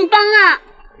这怎么帮啊？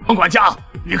王管家，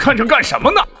你看着干什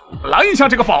么呢？拦一下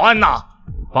这个保安呐！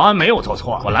保安没有做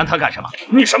错，我拦他干什么？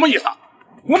你什么意思？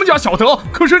我们家小德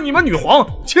可是你们女皇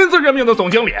亲自任命的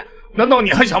总经理，难道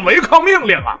你还想违抗命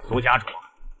令啊？苏家主，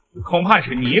恐怕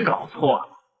是你搞错了，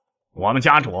我们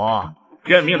家主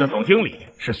任命的总经理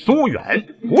是苏远，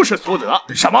不是苏泽。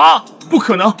什么？不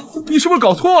可能！你是不是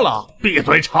搞错了？闭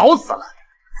嘴，吵死了！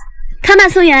看吧，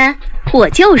苏远，我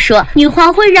就说女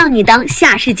皇会让你当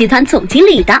夏氏集团总经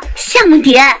理的。夏梦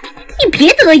蝶，你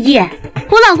别得意，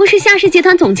我老公是夏氏集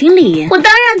团总经理，我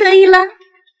当然得意了。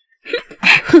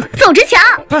走着瞧！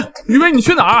哎，雨薇，你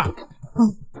去哪儿？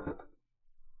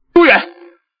苏远，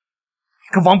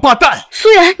你个王八蛋！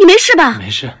苏远，你没事吧？没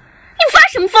事。你发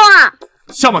什么疯啊？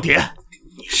夏梦蝶，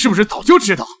你是不是早就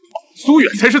知道苏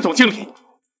远才是总经理？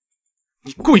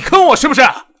你故意坑我是不是？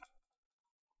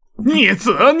逆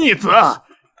子，逆子，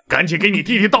赶紧给你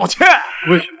弟弟道歉！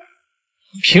为什么？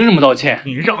凭什么道歉？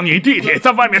你让你弟弟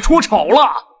在外面出丑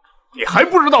了，你还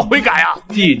不知道悔改啊？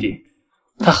弟弟，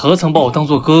他何曾把我当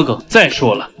做哥哥？再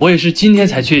说了，我也是今天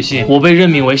才确信我被任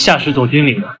命为夏氏总经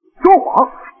理的。说谎！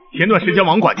前段时间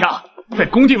王管家在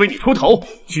工地为你出头，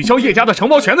取消叶家的承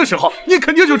包权的时候，你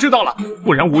肯定就知道了，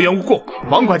不然无缘无故，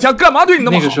王管家干嘛对你那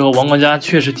么好？那个时候王管家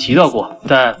确实提到过，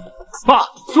但爸，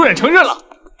苏远承认了，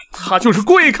他就是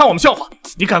故意看我们笑话，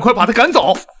你赶快把他赶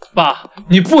走。爸，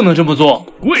你不能这么做。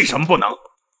为什么不能？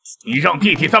你让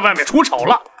弟弟在外面出丑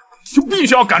了，就必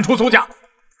须要赶出苏家，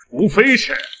除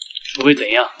非怎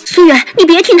样？苏远，你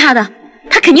别听他的，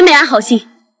他肯定没安好心。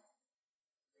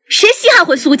谁稀罕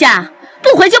回苏家？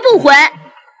不回就不回。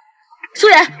苏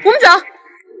远，我们走。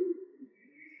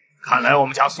看来我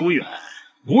们家苏远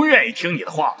不愿意听你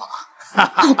的话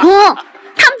吧？老公，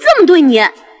他们这么对你，你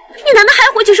难道还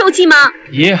要回去受气吗？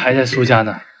爷爷还在苏家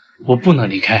呢，我不能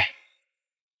离开。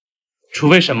除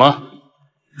非什么？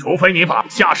除非你把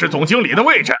夏氏总经理的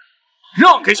位置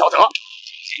让给小德。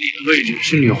经理的位置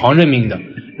是女皇任命的，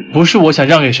不是我想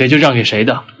让给谁就让给谁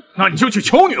的。那你就去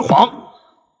求女皇，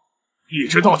一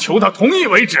直到求她同意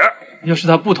为止。要是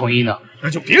她不同意呢？那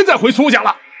就别再回苏家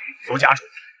了。苏家主，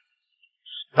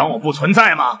当我不存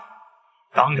在吗？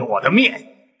当着我的面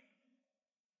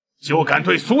就敢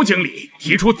对苏经理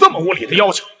提出这么无理的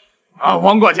要求啊！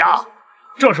王管家，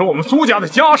这是我们苏家的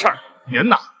家事儿，您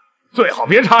呐最好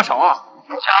别插手啊。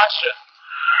家事？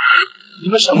你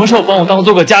们什么时候帮我当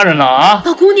做个家人了啊？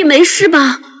老公，你没事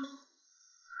吧？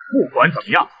不管怎么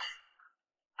样，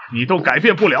你都改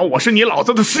变不了我是你老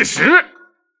子的事实。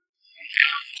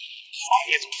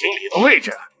你总经理的位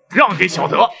置让给小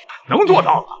德，能做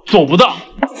到吗？做不到。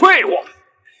废物，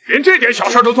连这点小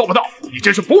事都做不到，你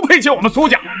真是不配进我们苏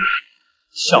家。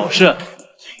小事，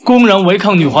公然违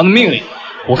抗女皇的命令，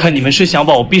我看你们是想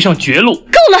把我逼上绝路。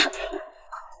够了，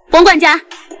王管家，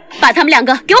把他们两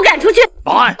个给我赶出去！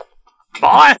保安，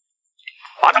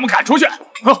把他们赶出去！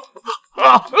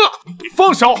你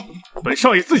放手，本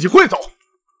少爷自己会走。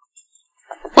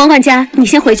王管家，你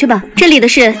先回去吧，这里的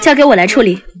事交给我来处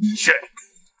理。是。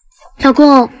老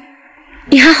公，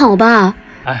你还好吧？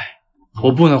哎，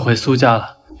我不能回苏家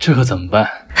了，这可怎么办？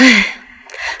哎，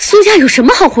苏家有什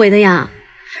么好回的呀？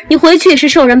你回去也是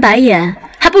受人白眼，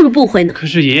还不如不回呢。可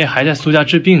是爷爷还在苏家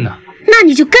治病呢。那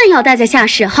你就更要待在夏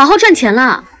氏，好好赚钱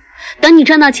了。等你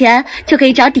赚到钱，就可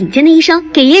以找顶尖的医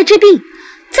生给爷爷治病。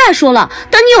再说了，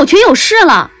等你有权有势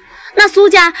了，那苏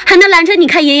家还能拦着你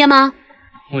看爷爷吗？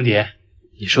梦蝶，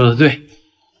你说的对，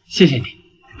谢谢你。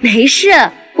没事，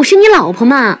我是你老婆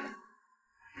嘛。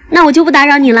那我就不打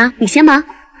扰你了，你先忙。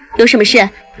有什么事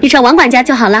你找王管家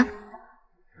就好了。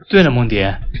对了，梦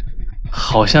蝶，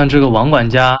好像这个王管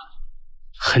家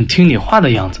很听你话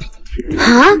的样子。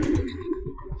啊？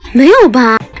没有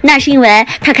吧？那是因为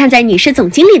他看在你是总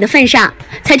经理的份上，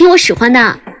才听我使唤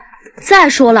的。再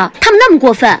说了，他们那么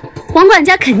过分，王管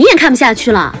家肯定也看不下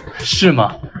去了。是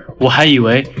吗？我还以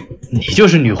为你就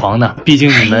是女皇呢，毕竟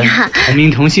你们同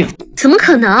名同姓。怎么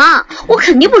可能啊？我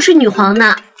肯定不是女皇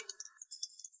呢。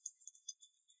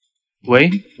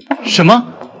喂，什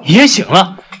么？爷爷醒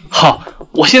了？好，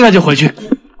我现在就回去。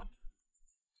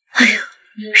哎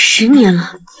呦，10年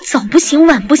了，早不醒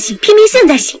晚不醒，偏偏现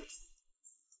在醒，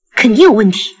肯定有问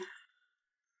题。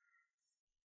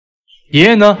爷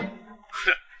爷呢？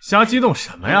瞎激动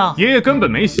什么呀？爷爷根本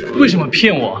没醒。为什么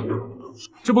骗我？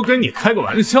这不跟你开个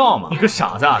玩笑吗？你个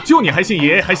傻子，就你还信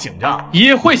爷爷还醒着？爷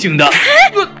爷会醒的。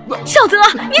小泽，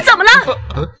你怎么了？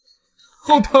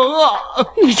好疼啊！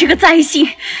你这个灾星，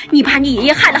你把你爷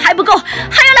爷害了还不够，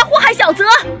还要来祸害小泽。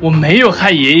我没有害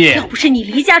爷爷。要不是你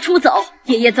离家出走，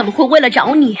爷爷怎么会为了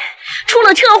找你出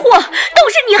了车祸？都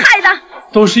是你害的。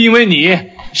都是因为你，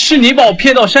是你把我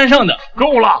骗到山上的。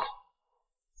够了！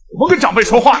我跟长辈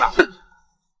说话呢。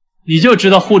你就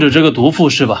知道护着这个毒妇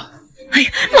是吧？哎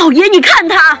呀，老爷，你看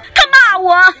他骂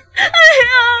我！哎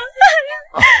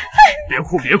呀，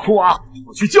别哭啊！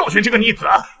我去教训这个逆子！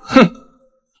哼！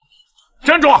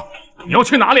站住！你要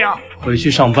去哪里啊？回去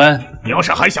上班。你要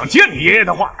是还想见你爷爷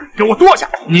的话，给我坐下！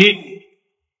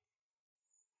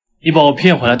你把我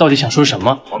骗回来，到底想说什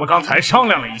么？我们刚才商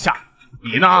量了一下，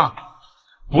你呢，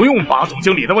不用把总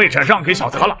经理的位置让给小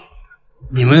泽了。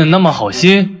你们那么好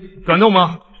心，感动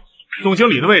吗？总经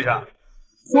理的位置，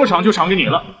说赏就赏给你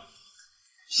了。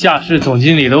夏氏总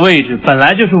经理的位置本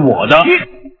来就是我的。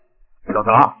小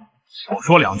泽，少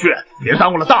说2句，别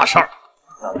耽误了大事儿。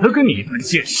懒得跟你一般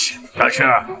见识，但是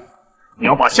你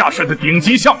要把夏氏的顶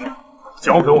级项目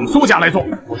交给我们苏家来做。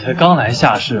我才刚来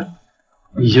夏氏，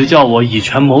你就叫我以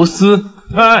权谋私？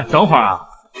哎，等会儿啊，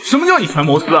什么叫以权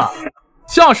谋私啊？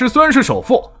夏氏虽然是首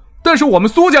富，但是我们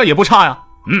苏家也不差呀。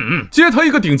接他一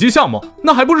个顶级项目，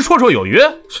那还不是绰绰有余？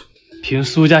凭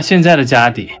苏家现在的家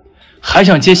底，还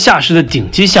想接夏氏的顶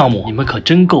级项目，你们可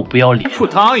真够不要脸！不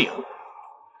答应。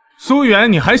苏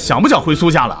源，你还想不想回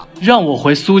苏家了？让我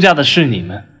回苏家的是你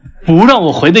们，不让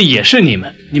我回的也是你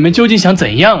们。你们究竟想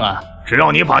怎样啊？只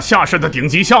要你把夏氏的顶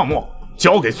级项目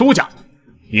交给苏家，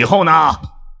以后呢，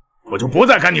我就不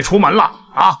再赶你出门了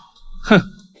啊！哼，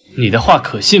你的话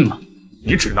可信吗？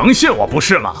你只能信我不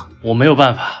是吗？我没有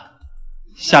办法，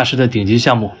夏氏的顶级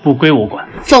项目不归我管。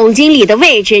总经理的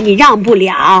位置你让不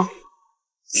了，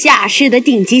夏氏的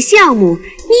顶级项目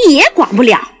你也管不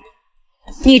了。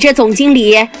你这总经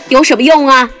理有什么用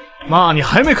啊？妈，你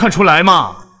还没看出来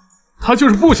吗？他就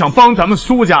是不想帮咱们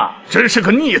苏家，真是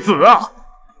个逆子啊！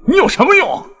你有什么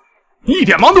用？你一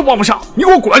点忙都帮不上，你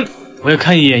给我滚！我要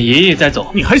看一眼爷爷再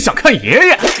走。你还想看爷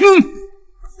爷？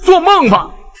做梦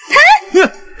吧！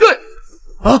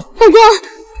老公，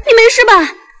你没事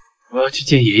吧？我要去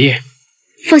见爷爷。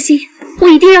放心，我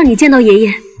一定让你见到爷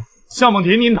爷。夏梦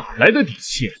蝶，你哪来的底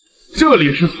气？这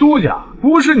里是苏家，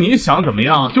不是你想怎么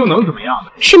样就能怎么样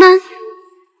的，是吗？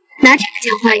拿这个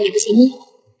讲话也不行吗？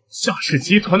夏氏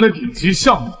集团的顶级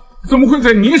项目怎么会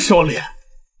在你手里？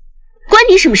关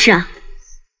你什么事啊？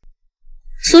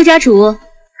苏家主，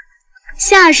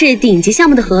夏氏顶级项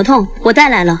目的合同我带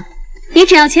来了，你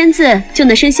只要签字就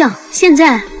能生效。现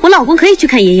在我老公可以去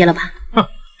看爷爷了吧？哼，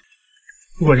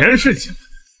果然是假的。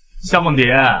夏梦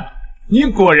蝶，你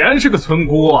果然是个村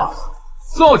姑啊！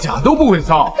造假都不会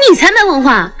造，你才没文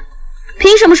化！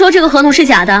凭什么说这个合同是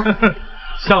假的？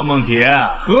夏梦蝶，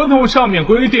合同上面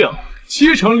规定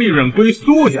70%利润归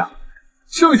苏家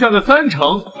剩下的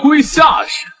30%归夏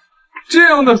氏。这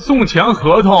样的送钱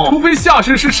合同，除非夏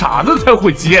氏是傻子才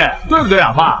会接，对不对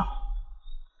啊，爸？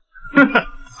哼哼，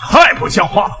太不像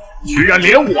话了，居然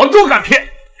连我都敢骗！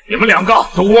你们2个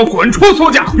都给我滚出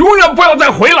苏家，永远不要再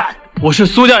回来！我是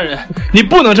苏家人，你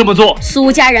不能这么做。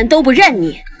苏家人都不认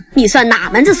你，你算哪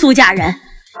门子苏家人？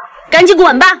赶紧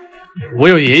滚吧！我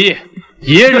有爷爷，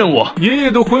爷爷认我。爷爷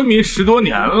都昏迷10多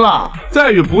年了，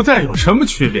在与不在有什么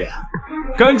区别？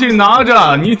赶紧拿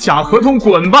着你假合同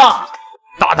滚吧！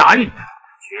大胆，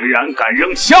居然敢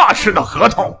扔夏氏的合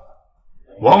同！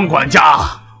王管家，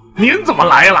您怎么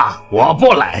来了？我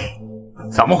不来，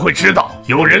怎么会知道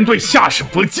有人对夏氏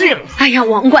不敬？哎呀，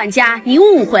王管家，你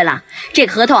误会了，这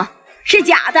个合同是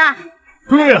假的。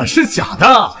对啊，是假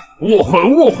的。误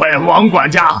会，王管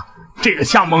家。这个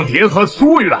夏梦蝶和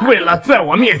苏远为了在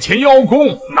我面前邀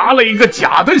功，拿了一个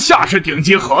假的夏氏顶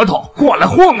级合同过来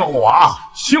糊弄我。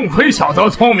幸亏小德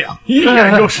聪明，一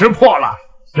眼就识破了，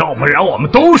要不然我们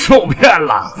都受骗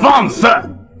了。放肆！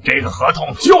这个合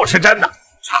同就是真的。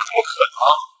这怎么可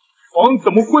能？皇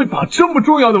怎么会把这么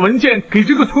重要的文件给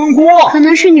这个村姑？可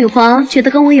能是女皇觉得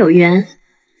跟我有缘，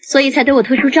所以才对我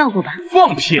特殊照顾吧。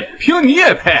放屁！凭你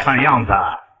也配？看样子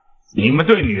你们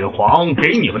对女皇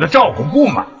给你们的照顾不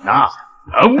满呢。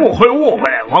误会，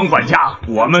王管家，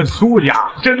我们苏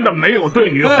家真的没有对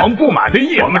女皇不满的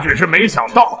意思，我们只是没想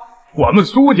到我们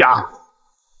苏家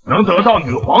能得到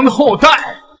女皇的后代，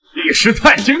一时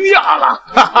太惊讶了。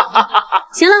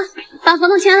行了，把合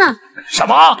同签了。什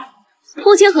么？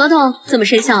不签合同怎么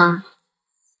生效啊？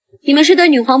你们是对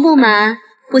女皇不满，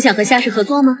不想和夏氏合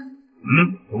作吗？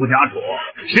苏家主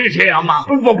是这样吗？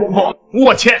不，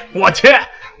我签，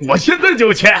我现在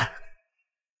就签。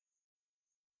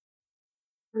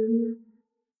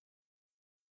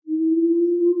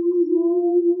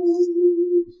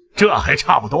这还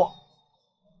差不多。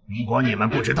如果你们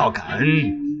不知道感恩，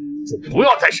就不要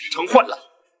在省城混了。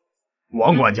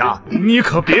王管家，你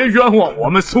可别冤枉我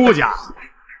们苏家。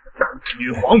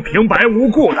女皇平白无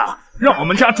故的让我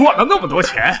们家赚了那么多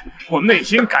钱，我们内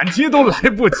心感激都来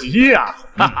不及呀！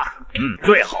哈哈，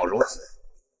最好如此。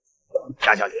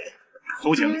夏小姐，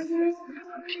苏经理，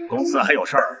公司还有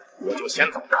事儿，我就先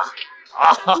走了。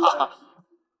啊哈哈！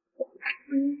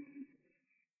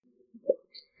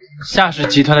夏氏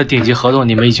集团的顶级合同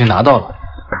你们已经拿到了，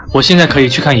我现在可以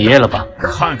去看爷爷了吧？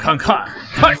看什么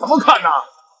看呢？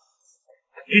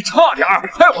你差点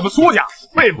害我们苏家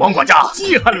被王管家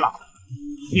记恨了，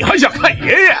你还想看爷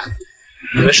爷？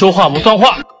你们说话不算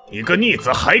话！你个逆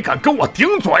子还敢跟我顶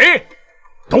嘴，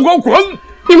都给我滚！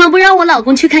你们不让我老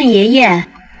公去看爷爷，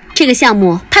这个项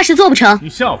目怕是做不成。你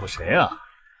吓唬谁啊？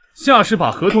夏氏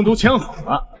把合同都签好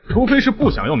了，除非是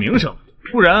不想要名声，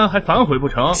不然还反悔不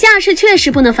成？夏氏确实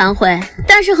不能反悔，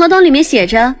但是合同里面写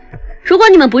着，如果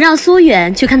你们不让苏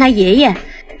远去看他爷爷，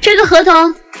这个合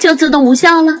同就自动无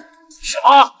效了。什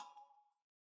么？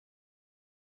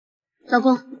老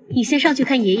公，你先上去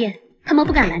看爷爷，他们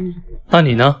不敢拦你。那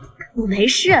你呢？我没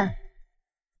事，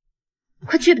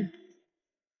快去吧。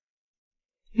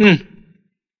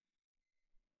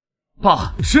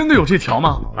爸，真的有这条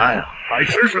吗？哎呀，还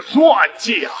真是算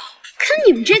计啊！跟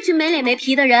你们这群没脸没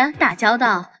皮的人打交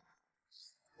道，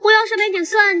我要是没点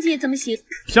算计怎么行？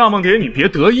夏梦蝶，你别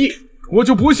得意，我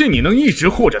就不信你能一直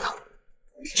护着他。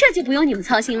这就不用你们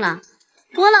操心了，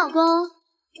我老公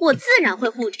我自然会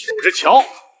护着。守着瞧，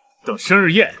等生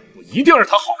日宴我一定让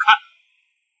他好看。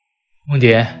梦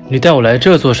蝶，你带我来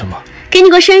这做什么？给你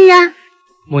过生日啊！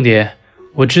梦蝶，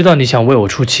我知道你想为我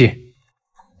出气，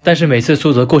但是每次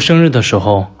苏泽过生日的时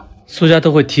候，苏家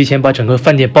都会提前把整个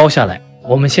饭店包下来。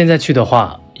我们现在去的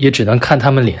话，也只能看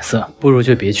他们脸色，不如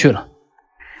就别去了。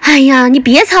哎呀，你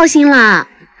别操心了，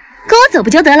跟我走不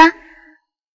就得了？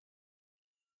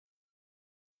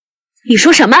你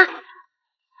说什么？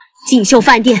锦绣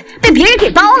饭店被别人给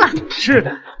包了？是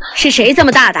的。是谁这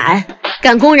么大胆，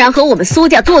敢公然和我们苏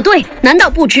家作对？难道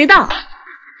不知道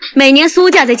每年苏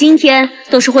家在今天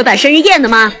都是会办生日宴的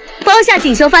吗？包下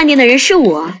锦绣饭店的人是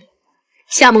我，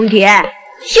夏梦蝶，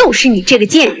又是你这个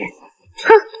贱人！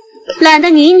哼，懒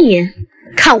得理你，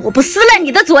看我不撕烂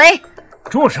你的嘴！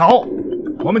住手！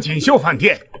我们锦绣饭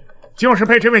店就是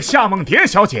被这位夏梦蝶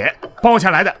小姐包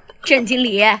下来的。郑经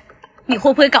理，你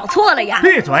会不会搞错了呀？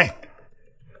闭嘴！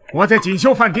我在锦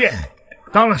绣饭店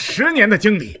当了10年的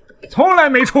经理，从来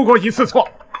没出过一次错。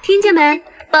听见没？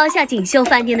包下锦绣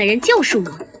饭店的人就是我，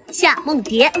夏梦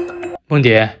蝶。梦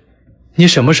蝶，你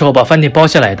什么时候把饭店包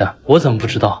下来的？我怎么不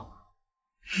知道？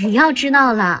你要知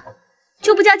道了，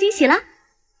就不叫惊喜了。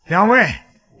两位，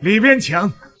里边请。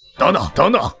等等，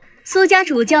苏家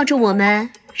主叫住我们，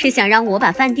是想让我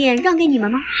把饭店让给你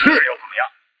们吗？是又怎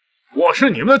么样？我是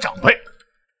你们的长辈，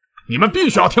你们必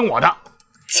须要听我的。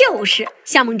就是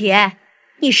夏梦蝶，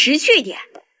你识趣点，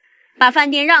把饭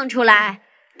店让出来，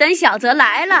等小泽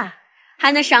来了，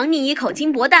还能赏你一口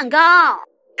金箔蛋糕。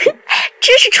哼，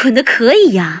真是蠢的可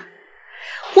以呀！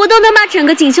我都能把整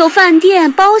个锦绣饭店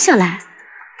包下来，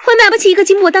会买不起一个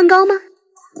金箔蛋糕吗？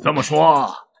这么说，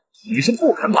你是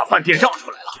不肯把饭店让出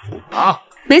来了啊？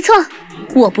没错，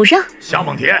我不让。夏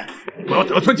梦蝶，不要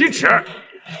得寸进尺。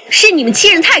是你们欺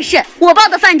人太甚！我包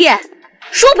的饭店，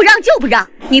说不让就不让，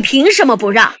你凭什么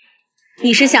不让？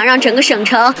你是想让整个省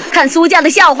城看苏家的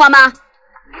笑话吗？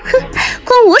哼，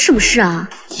关我什么事啊？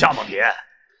夏梦蝶，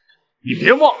你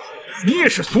别忘了，你也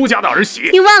是苏家的儿媳。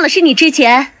你忘了是你之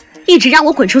前一直让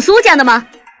我滚出苏家的吗？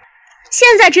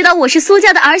现在知道我是苏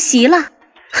家的儿媳了，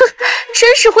哼，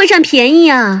真是会占便宜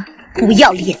啊！不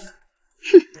要脸！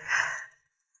哼，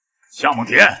夏梦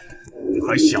蝶，你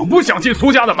还想不想进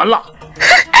苏家的门了？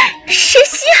哼，谁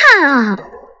稀罕啊？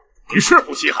你是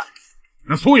不稀罕，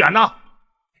那苏远呢？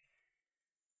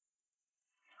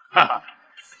哈哈，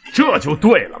这就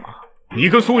对了嘛！你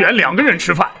跟苏远2个人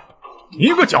吃饭，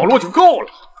一个角落就够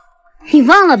了。你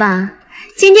忘了吧？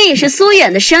今天也是苏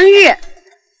远的生日。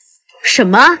什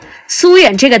么？苏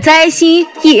远这个灾星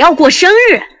也要过生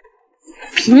日？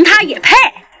凭他也配？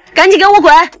赶紧给我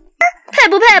滚！配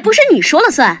不配不是你说了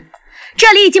算，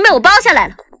这里已经被我包下来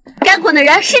了，该滚的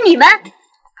人是你们。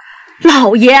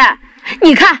老爷，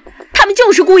你看，他们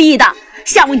就是故意的。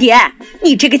夏梦蝶，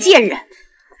你这个贱人，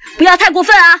不要太过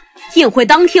分啊！宴会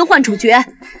当天换主角，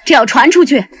这要传出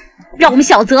去，让我们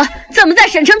小泽怎么在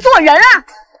省城做人啊？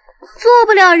做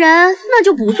不了人，那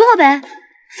就不做呗。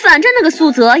反正那个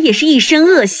苏泽也是一身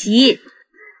恶习，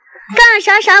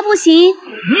干啥不行。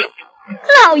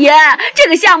老爷，这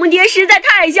个夏梦蝶实在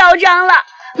太嚣张了。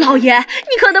老爷，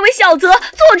你可得为小泽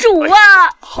做主啊！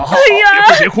好，哎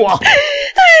呀，别哭啊！哎呀，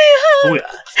苏远，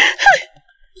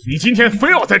你今天非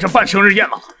要在这办生日宴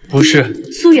吗？不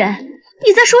是。苏远，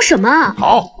你在说什么啊？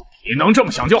好，你能这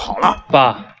么想就好了。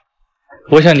爸，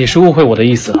我想你是误会我的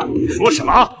意思了。说什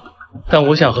么？但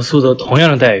我想和苏泽同样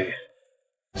的待遇，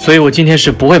所以我今天是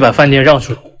不会把饭店让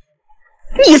出的。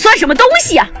你算什么东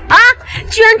西啊！啊，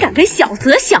居然敢跟小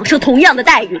泽享受同样的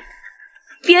待遇！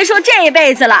别说这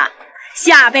辈子了，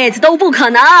下辈子都不可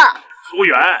能。苏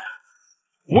远，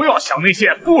不要想那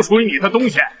些不属于你的东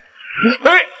西。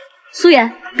嘿，苏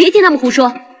远，别听他们胡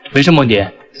说。没事，梦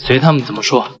蝶，随他们怎么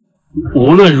说。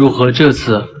无论如何，这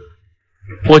次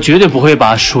我绝对不会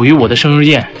把属于我的生日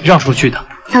宴让出去的。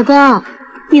老公，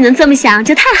你能这么想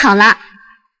就太好了。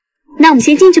那我们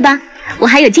先进去吧，我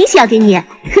还有惊喜要给你。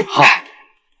好。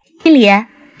经理，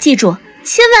记住，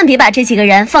千万别把这几个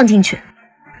人放进去，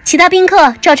其他宾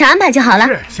客照常安排就好了。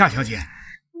是，夏小姐。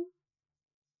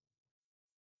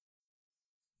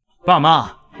爸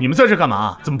妈，你们在这干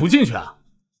嘛？怎么不进去啊？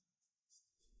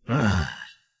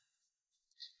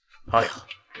哎呀，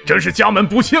真是家门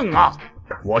不幸啊！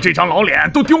我这张老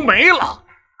脸都丢没了。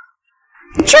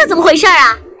这怎么回事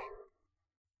啊？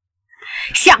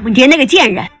夏梦蝶那个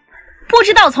贱人，不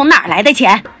知道从哪儿来的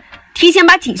钱，提前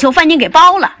把锦绣饭店给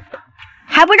包了，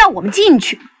还不让我们进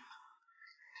去。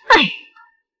哎，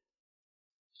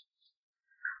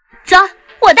走，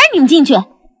我带你们进去。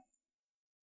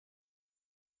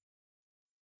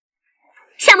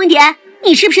夏梦蝶，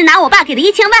你是不是拿我爸给的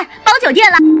1000万包酒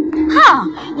店了？哈，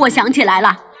我想起来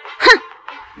了，哼，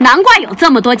难怪有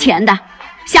这么多钱的。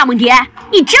夏梦蝶，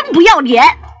你真不要脸！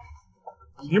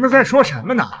你们在说什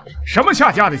么呢？什么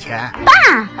下家的钱？爸，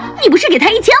你不是给他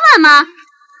1000万吗？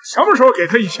什么时候给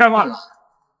他1000万了？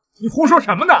你胡说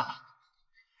什么呢？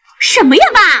什么呀，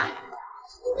爸！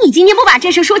你今天不把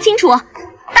这事说清楚，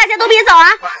大家都别走啊！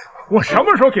我什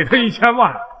么时候给他1000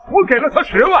万？我给了他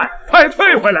10万，他还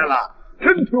退回来了，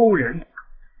真丢人！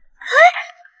哎，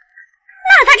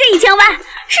那他这1000万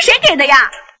是谁给的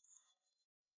呀？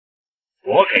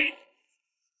我给。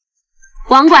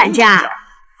王管家，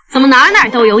怎么哪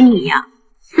都有你呀？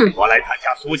哼！我来参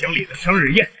加苏经理的生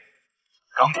日宴，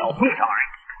刚巧碰上而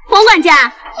已。王管家，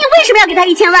你为什么要给他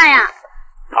1000万呀？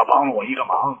他帮了我一个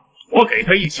忙，我给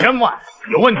他1000万，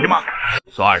有问题吗？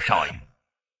苏二少爷，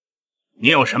你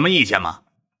有什么意见吗？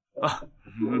啊，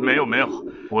没有，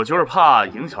我就是怕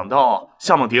影响到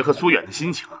夏梦蝶和苏远的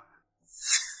心情。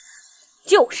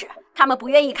就是，他们不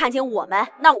愿意看见我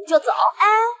们，那我们就走。哎，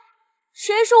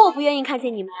谁说我不愿意看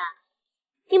见你们啊？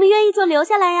你们愿意就留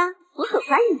下来呀，我很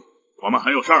欢迎。我们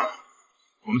还有事儿，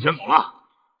我们先走了。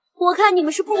我看你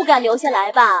们是不敢留下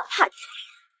来吧，怕丢脸。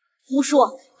胡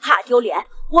说，怕丢脸？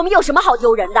我们有什么好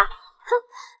丢人的？哼，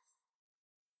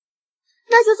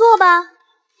那就做吧。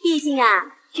毕竟啊，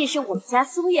这是我们家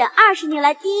苏远20年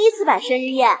来第一次摆生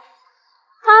日宴，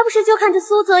而不是就看着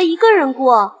苏泽一个人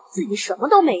过，自己什么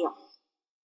都没有。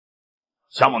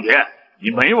夏梦蝶，你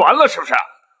没完了是不是？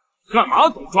干嘛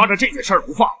总抓着这件事儿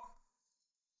不放？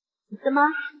怎么，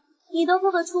你都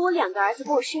做得出2个儿子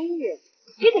过生日，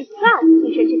只给一个儿子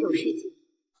庆生这种事情，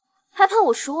还怕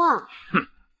我说啊？哼，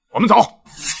我们走。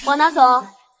往哪走？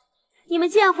你们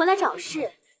既然回来找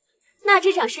事，那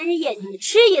这场生日宴你们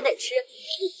吃也得吃，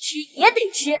不吃也得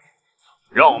吃。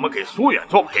让我们给苏远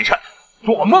做陪衬，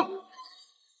做梦！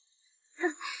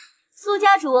苏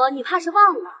家主，你怕是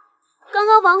忘了，刚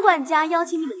刚王管家邀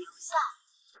请你们留下，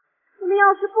你们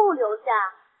要是不留下，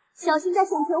小心在省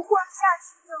城混不下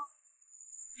去哟。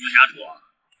苏家主，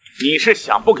你是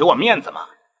想不给我面子吗？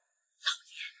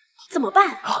怎么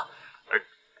办？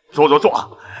坐，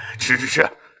吃。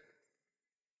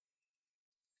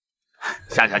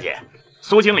夏小姐，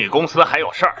苏经理公司还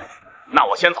有事儿，那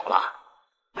我先走了。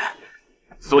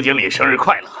苏经理生日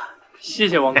快乐！谢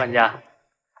谢王管家。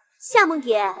夏梦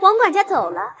蝶，王管家走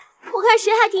了，我看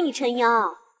谁还替你撑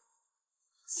腰？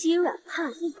欺软怕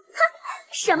硬，哼，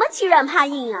什么欺软怕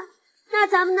硬啊？那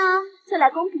咱们呢，就来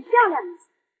公平较量一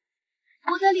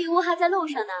下。我的礼物还在路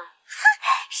上呢。哼，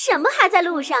什么还在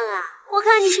路上啊？我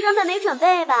看你是根本没准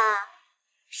备吧？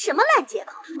什么烂借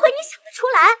口，亏你想得出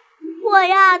来！我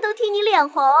呀，都替你脸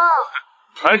红。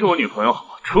还是我女朋友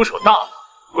好，出手大方。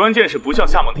关键是不像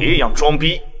夏梦蝶一样装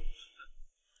逼。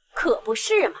可不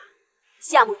是嘛，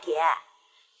夏梦蝶，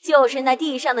就是那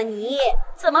地上的泥，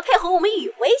怎么配和我们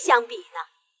雨薇相比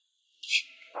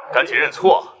呢？赶紧认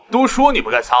错，都说你不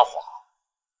该撒谎。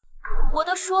我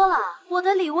都说了，我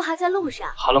的礼物还在路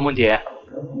上。好了，梦蝶，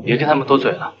别跟他们多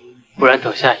嘴了，不然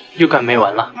等下又干没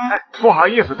完了。不好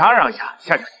意思打扰一下，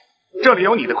夏小姐，这里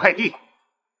有你的快递。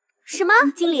什么？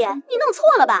经理，你弄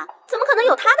错了吧？怎么可能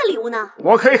有他的礼物呢？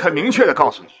我可以很明确的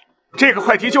告诉你，这个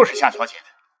快递就是夏小姐的。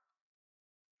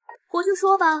我就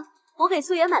说吧，我给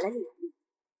素媛买了礼物，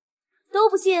都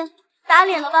不信，打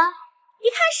脸了吧？你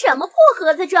看什么破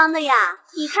盒子装的呀？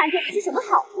一看这不是什么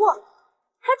好货，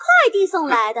还快递送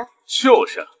来的。就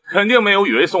是，肯定没有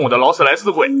雨薇送我的劳斯莱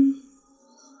斯贵。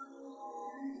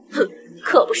哼，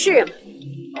可不是嘛，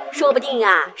说不定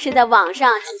啊是在网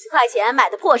上几10块钱买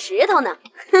的破石头呢。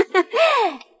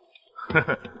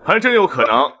还真有可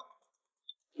能。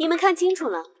你们看清楚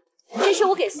了，这是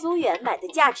我给苏远买的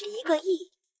价值1个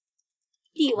亿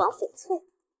帝王翡翠。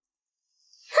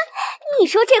哼，你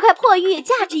说这块破玉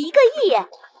价值1个亿，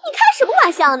你开什么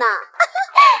玩笑呢？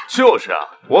就是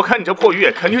啊，我看你这破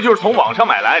玉肯定就是从网上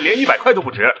买来，连100块都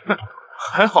不值，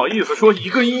还好意思说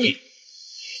1个亿？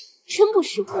真不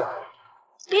识货，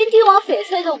连帝王翡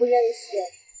翠都不认识，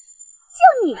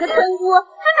就你个村姑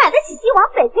还买得起帝王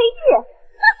翡翠玉？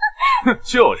哼，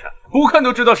就是，不看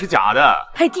都知道是假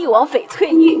的。还帝王翡翠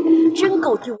玉，真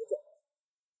够丢人！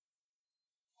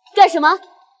干什么？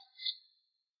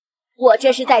我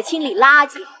这是在清理垃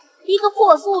圾，一个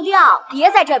破塑料，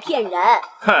别在这骗人！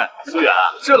哼，苏远，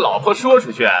这老婆说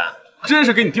出去，真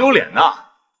是给你丢脸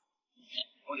呐！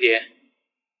梦蝶，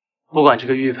不管这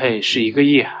个玉佩是1个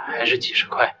亿还是几10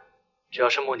块，只要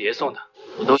是梦蝶送的，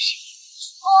我都行。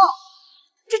哦，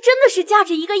这真的是价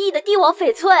值1个亿的帝王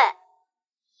翡翠。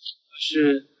可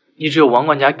是你只有王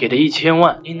管家给的1000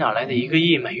万，你哪来的1个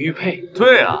亿买玉佩？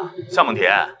对啊，夏梦蝶，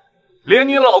连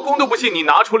你老公都不信你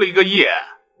拿出了1个亿，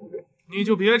你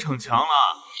就别逞强了。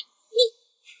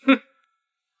哼，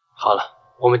好了，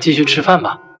我们继续吃饭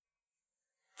吧。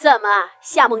怎么，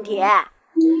夏梦蝶，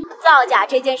造假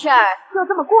这件事儿就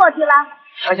这么过去了？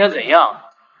还想怎样？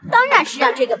当然是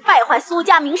让这个败坏苏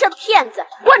家名声的骗子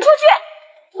滚出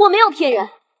去！我没有骗人，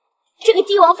这个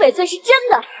帝王翡翠是真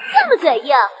的，这么嘴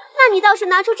硬，那你倒是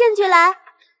拿出证据来。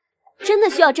真的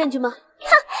需要证据吗？哼，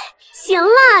行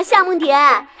了，夏梦蝶，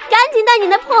赶紧带你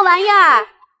那破玩意儿滚！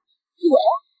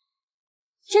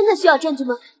真的需要证据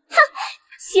吗？哼，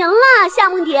行了，夏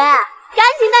梦蝶，赶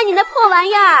紧带你那破玩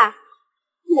意儿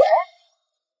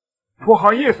滚！不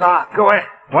好意思啊，各位，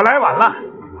我来晚了。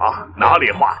啊，哪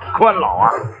里话，关老啊，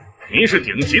您是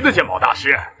顶级的鉴宝大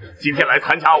师，今天来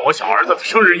参加我小儿子的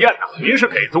生日宴呢，您是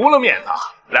给足了面子。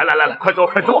来，快坐，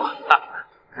快坐。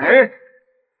哎，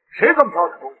谁这么挑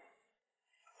的东西？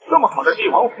这么好的帝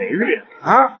王翡玉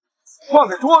啊，放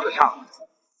在桌子上。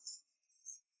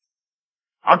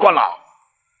啊，关老，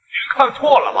您看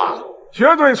错了吧？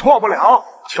绝对错不了。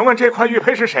请问这块玉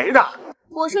佩是谁的？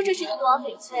我说这是帝王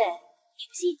翡翠，你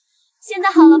不信？现在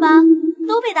好了吧？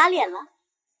都被打脸了。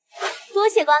多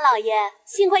谢关老爷，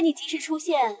幸亏你及时出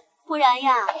现，不然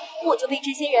呀，我就被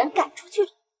这些人赶出去了。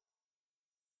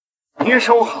您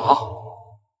收好。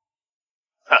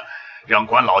哼，让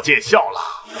关老见笑了。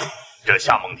这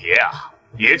夏梦蝶啊，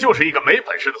也就是一个没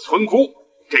本事的村姑。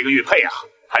这个玉佩啊，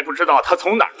还不知道她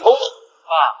从哪儿偷。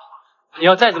爸，你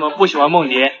要再怎么不喜欢梦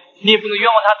蝶，你也不能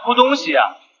冤枉她偷东西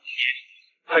啊。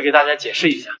快给大家解释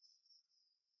一下。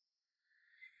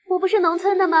我不是农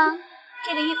村的吗？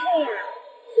这个玉佩呀，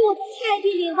是我从菜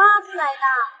地里挖出来的。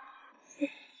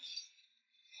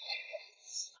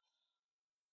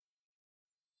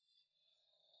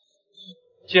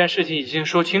既然事情已经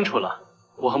说清楚了，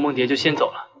我和梦蝶就先走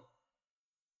了。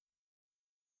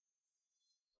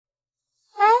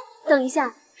哎，等一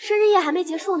下，生日夜还没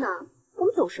结束呢，我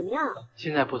们走什么呀？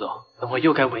现在不走，等会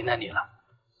又该为难你了。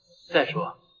再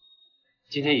说，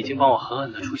今天已经帮我狠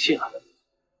狠的出气了，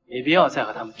没必要再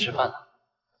和他们吃饭了。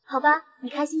好吧，你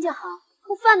开心就好，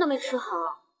我饭都没吃好。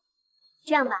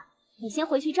这样吧，你先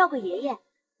回去照顾爷爷，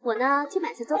我呢去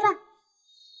买菜做饭。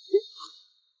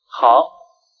好。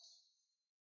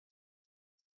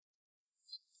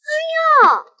哎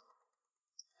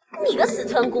呦，你个死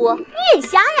村姑，你眼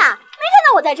瞎呀？没看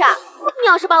到我在这儿？你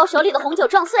要是把我手里的红酒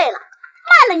撞碎了，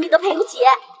卖了你都赔不起。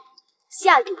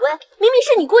夏雨薇，明明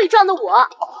是你故意撞的我，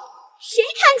谁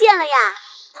看见了呀？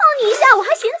碰你一下我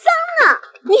还嫌脏呢。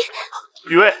你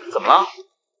雨薇怎么了？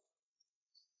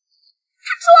他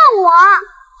撞我！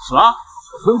什么？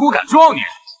村姑敢撞你？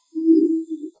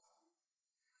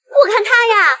我看他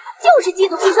呀，就是嫉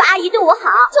妒叔叔阿姨对我好，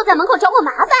就在门口找我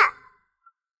麻烦。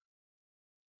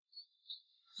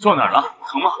撞哪儿了？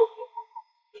疼吗？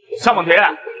夏梦蝶，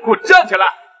给我站起来！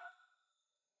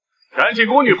赶紧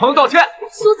给我女朋友道歉！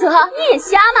苏泽，你眼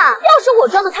瞎吗？要是我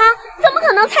撞的他，怎么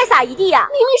可能菜洒一地呀？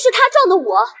明明是他撞的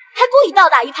我，还故意倒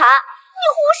打一耙。你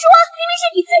胡说，明明是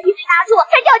你自己没拿住，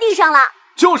才掉地上了。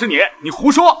就是你，你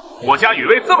胡说！我家雨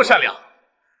薇这么善良，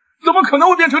怎么可能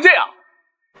会变成这样？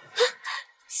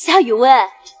夏雨薇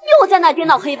又在那颠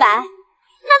倒黑白，难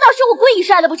道是我故意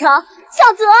摔的不成？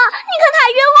小泽，你可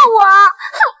太冤枉我！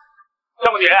哼！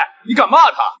夏梦蝶，你敢骂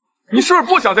他？你是不是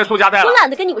不想在苏家待了？我懒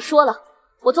得跟你们说了，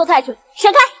我做菜去，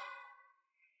闪开！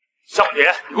夏梦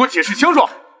蝶，你给我解释清楚！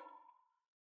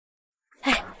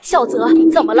哎，小泽，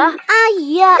怎么了？阿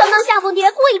姨，刚刚夏梦蝶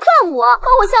故意撞我，把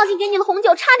我孝敬给你的红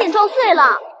酒差点撞碎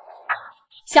了。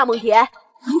夏梦蝶，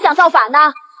你想造反呢？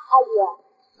阿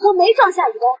姨，我没撞夏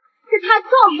雨薇，是他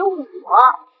撞的我。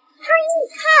阿姨，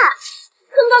你看，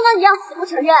跟刚刚一样死不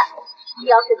承认。你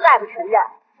要是再不承认，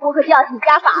我可就要请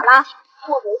家法了。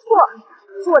我没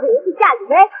错，做的人是夏雨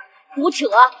薇，胡扯！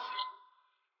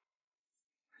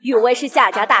雨薇是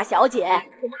夏家大小姐，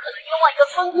怎么可能冤枉一个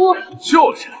村姑？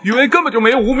就是，雨薇根本就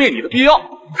没有污蔑你的必要。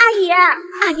阿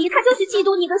姨，她就是嫉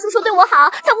妒你跟叔叔对我好，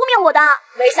才污蔑我的。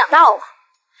没想到啊，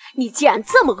你竟然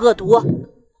这么恶毒！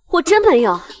我真没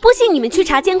有，不信你们去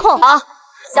查监控。好，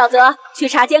小泽去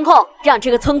查监控，让这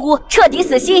个村姑彻底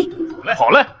死心。好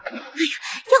嘞。哎呀，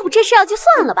要不这事要就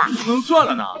算了吧？能算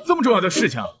了呢？这么重要的事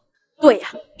情。对呀，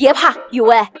别怕，雨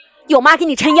薇，有妈给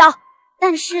你撑腰。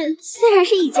但是虽然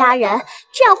是一家人，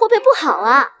这样会不会不好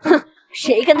啊？哼，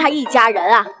谁跟他一家人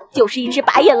啊？就是一只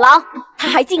白眼狼，他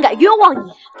还竟敢冤枉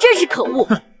你，真是可恶！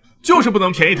就是不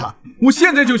能便宜他，我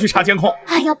现在就去查监控。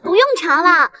哎呀，不用查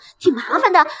了，挺麻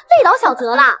烦的，累倒小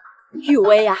泽了。雨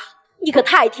薇呀，你可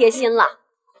太贴心了，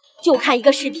就看一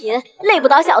个视频，累不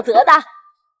倒小泽的。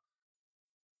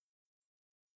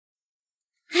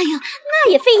哎呀，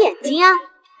那也费眼睛啊！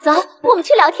走，我们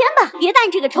去聊天吧，别带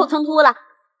你这个臭村姑了。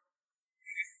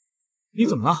你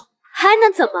怎么了？还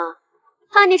能怎么？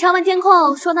怕你查完监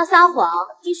控说他撒谎，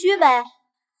必须呗。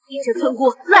你这村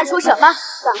姑乱说什么？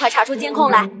赶快查出监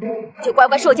控来，就乖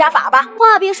乖受家法吧。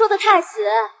话别说的太死，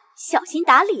小心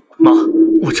打脸。妈，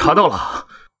我查到了。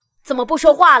怎么不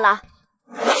说话了？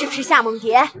是不是夏梦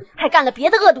蝶还干了别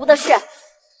的恶毒的事？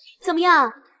怎么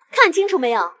样？看清楚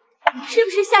没有？是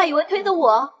不是夏雨薇推的我？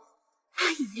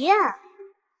阿姨，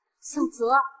小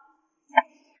泽。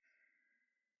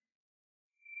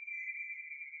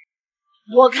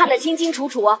我看得清清楚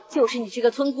楚，就是你这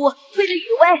个村姑推的雨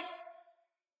薇。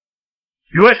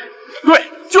雨薇，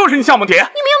对，就是你夏梦蝶。你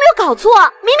们有没有搞错？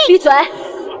明明闭嘴，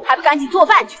还不赶紧做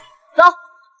饭去？走。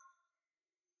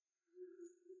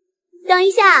等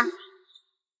一下，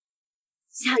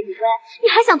夏雨薇，你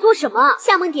还想做什么？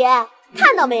夏梦蝶，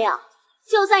看到没有？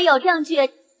就算有证据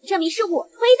证明是我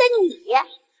推的你，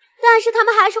但是他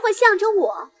们还是会向着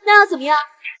我，那要怎么样？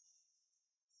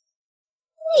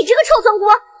你这个臭村姑！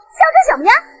想着什么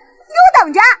呀？给我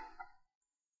等着！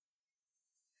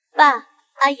爸，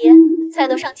阿姨，菜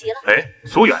都上齐了。哎，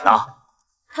苏远呢？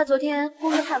他昨天工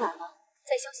作太晚了，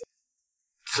在休息。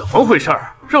怎么回事？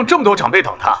让这么多长辈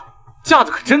等他，架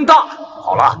子可真大。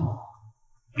好了，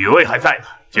雨薇还在呢。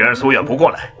既然苏远不过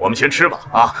来，我们先吃吧。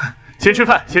啊，先吃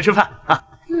饭，先吃饭啊！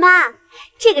妈，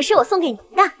这个是我送给您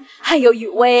的。还有雨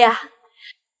薇啊，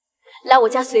来我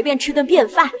家随便吃顿便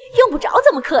饭，用不着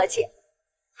这么客气。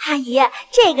阿姨，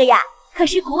这个呀，可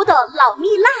是古董老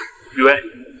蜜蜡。雨薇，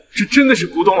这真的是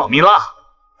古董老蜜蜡？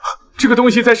这个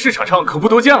东西在市场上可不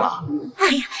多见了。哎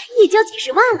呀，也就几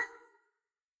十万了。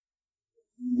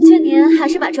劝您还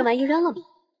是把这玩意扔了吧，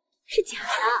是假的。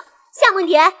夏梦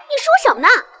蝶，你说什么呢？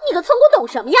你个村姑懂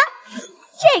什么呀？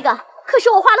这个可是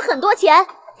我花了很多钱，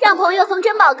让朋友从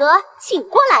珍宝阁请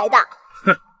过来的。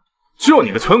哼，就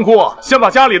你个村姑，先把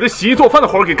家里的洗衣做饭的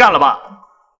活给干了吧。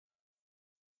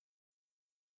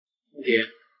爹，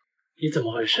你怎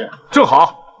么回事？正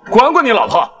好，管管你老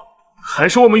婆，还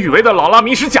说我们雨薇的老拉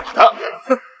米是假的。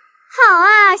好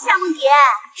啊，夏梦蝶，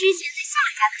之前在夏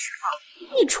家的时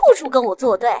候，你处处跟我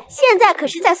作对，现在可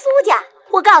是在苏家。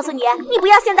我告诉你，你不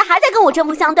要现在还在跟我针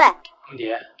锋相对。梦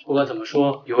蝶，不管怎么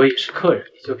说，雨薇也是客人，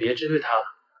你就别针对她了。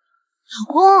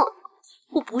老公，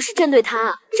我不是针对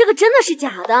他，这个真的是假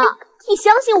的，你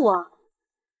相信我。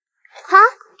好，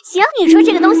行，你说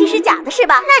这个东西是假的是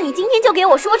吧？那你今天就给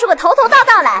我说出个头头道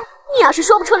道来。你要是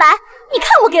说不出来，你看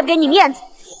我给不给你面子？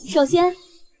首先，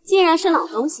既然是老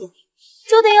东西，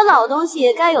就得有老东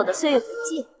西该有的岁月痕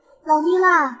迹。老蜜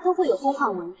蜡都会有风化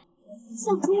纹，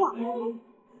像蛛网，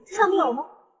这上面有吗？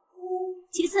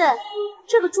其次，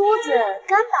这个珠子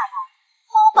干巴巴，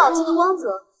毫无保持的光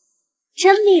泽。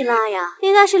真蜜蜡呀，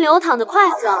应该是流淌的块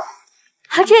状，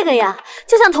而这个呀，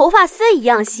就像头发丝一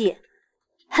样细，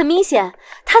很明显，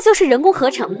它就是人工合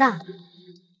成的。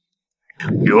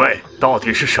雨薇，到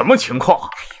底是什么情况？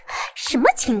什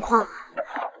么情况啊？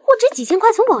我这几千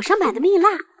块从网上买的蜜蜡，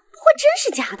不会真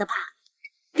是假的吧？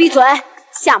闭嘴，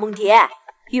夏梦蝶，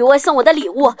雨薇送我的礼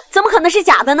物怎么可能是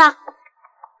假的呢？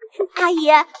阿姨，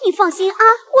你放心啊，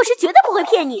我是绝对不会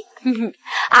骗你。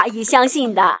阿姨相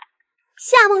信的。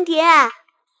夏梦蝶，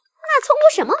那村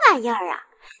姑什么玩意儿啊？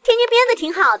天天编的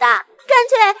挺好的，干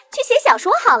脆去写小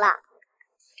说好了，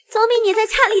总比你在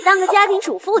家里当个家庭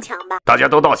主妇强吧？大家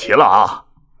都到齐了啊！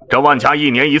这万家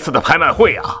1年1次的拍卖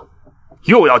会啊，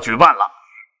又要举办了。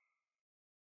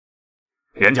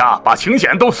人家把请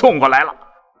柬都送过来了，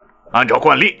按照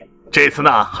惯例，这次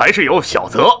呢还是由小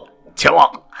泽前往。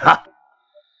哈。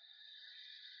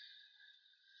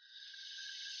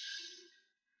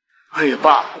哎呀，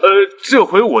爸，这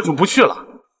回我就不去了，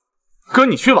哥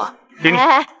你去吧。给你。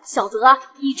哎，小泽，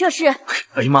你这是……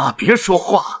哎呀妈，别说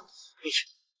话。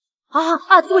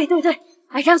对，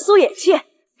哎，让苏野去，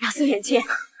让苏野去。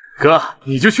哥，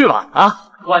你就去吧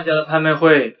啊！万家的拍卖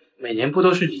会每年不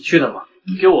都是你去的吗？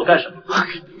你给我干什么？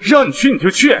让你去你就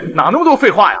去，哪那么多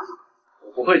废话呀？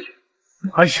我不会去。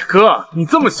哎呀，哥，你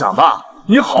这么想吧，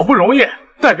你好不容易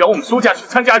代表我们苏家去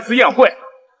参加一次宴会，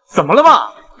怎么了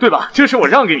嘛？对吧？这是我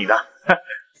让给你的。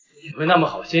你会那么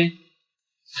好心？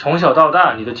从小到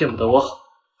大你都见不得我好，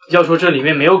要说这里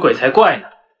面没有鬼才怪呢。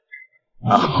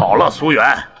啊，好了，苏远，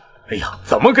哎呀，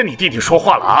怎么跟你弟弟说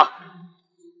话了啊？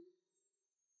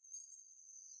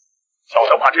小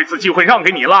德把这次机会让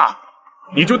给你了，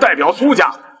你就代表苏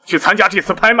家去参加这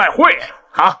次拍卖会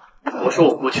啊！我说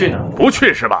我不去呢。不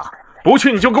去是吧？不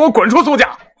去你就给我滚出苏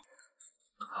家！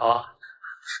好啊。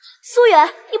苏远，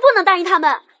你不能答应他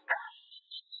们。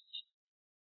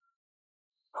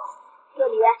这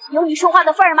里有你说话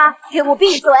的份儿吗？给我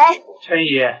闭嘴！陈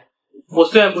姨，我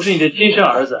虽然不是你的亲生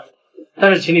儿子，但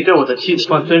是请你对我的妻子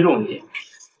放尊重一点。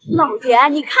老爷，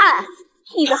你看，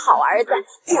你的好儿子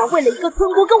竟然为了一个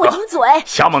村姑跟我顶嘴！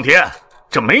夏梦蝶，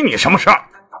这没你什么事儿，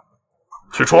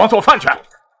去厨房做饭去。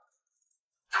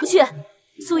不去，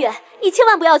苏远，你千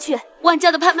万不要去万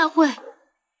家的拍卖会。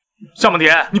夏梦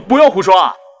蝶，你不要胡说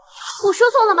啊！我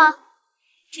说错了吗？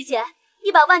之前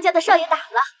你把万家的少爷打了，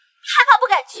害怕不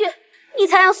敢去，你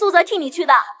才让苏泽替你去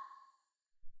的。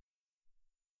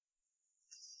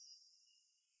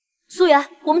苏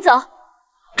远，我们走。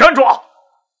站住！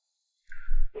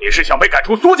你是想被赶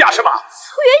出苏家是吧？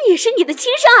苏远也是你的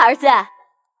亲生儿子，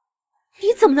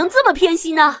你怎么能这么偏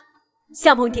心呢？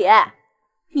夏梦蝶，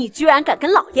你居然敢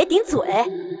跟老爷顶嘴，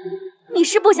你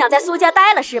是不想在苏家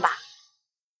待了是吧？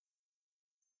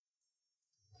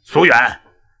苏远，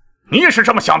你也是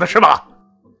这么想的是吧？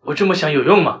我这么想有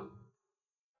用吗？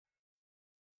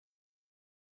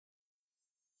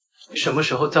你什么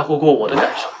时候在乎过我的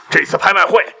感受？这次拍卖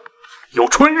会有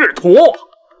春日图，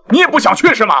你也不想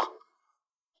去是吗？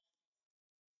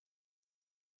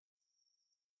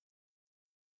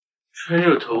春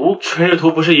日图，春日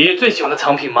图不是爷爷最喜欢的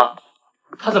藏品吗？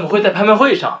他怎么会在拍卖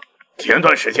会上？前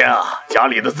段时间啊，家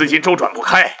里的资金周转不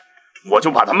开，我就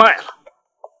把它卖了。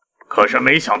可是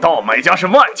没想到买家是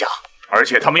万家，而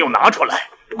且他们又拿出来，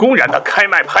公然的开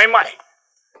卖拍卖。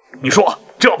你说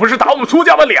这不是打我们苏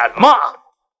家的脸吗？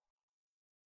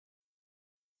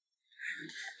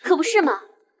可不是嘛，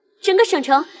整个省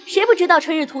城谁不知道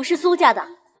春日图是苏家的？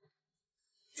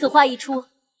此话一出，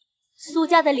苏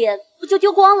家的脸不就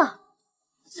丢光了？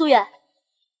苏远，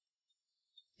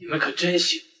你们可真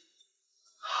行，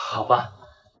好吧，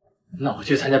那我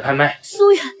去参加拍卖。苏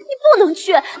远，你不能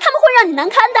去，他们会让你难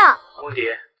堪的。梦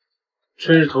蝶，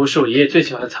春日头是我爷爷最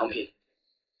喜欢的藏品，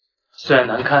虽然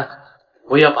难堪，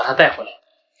我也要把它带回来。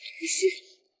可是，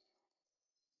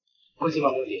不行吧，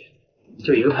梦蝶，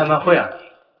就一个拍卖会而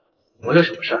已，我有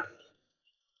什么事儿？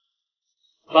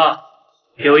爸，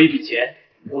给我一笔钱，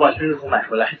我把春日头买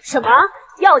回来。什么？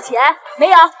要钱？没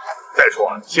有。再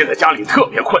说现在家里特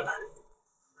别困难，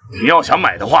你要想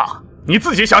买的话，你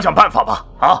自己想想办法吧。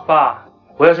啊，爸，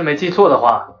我要是没记错的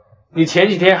话，你前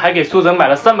几天还给苏泽买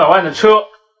了300万的车。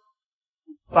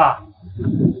爸，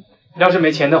要是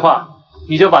没钱的话，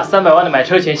你就把300万的买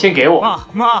车钱先给我。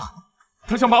妈，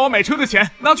他想把我买车的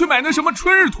钱拿去买那什么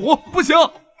春日土，不行。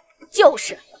就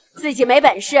是自己没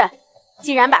本事，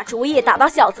竟然把主意打到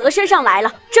小泽身上来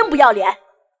了，真不要脸。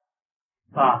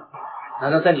爸，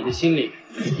难道在你的心里，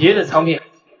爷爷的藏品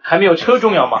还没有车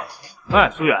重要吗？哎，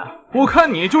苏远，我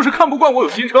看你就是看不惯我有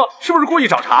新车，是不是故意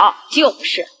找茬？就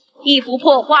是一幅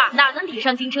破画哪能抵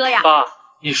上新车呀？爸，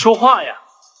你说话呀！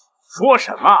说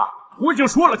什么？我已经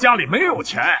说了家里没有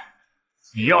钱。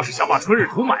你要是想把春日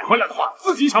图买回来的话，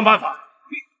自己想办法。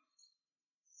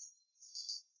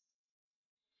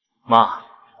妈，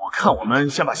我看我们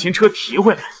先把新车提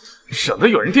回来，省得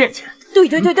有人惦记。对，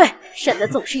省得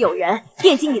总是有人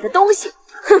惦记你的东西。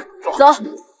哼，走。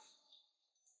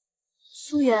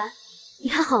苏远，你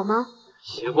还好吗？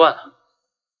习惯了。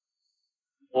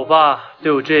我爸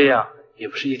对我这样也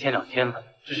不是1天2天了，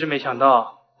只是没想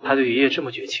到他对爷爷这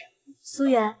么绝情。苏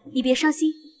远，你别伤心，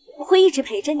我会一直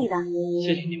陪着你的。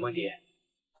谢谢你，梦蝶。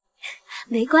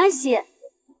没关系，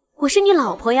我是你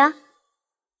老婆呀。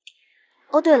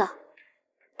哦，对了，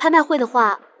拍卖会的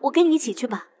话，我跟你一起去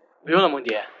吧。不用了，梦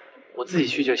蝶，我自己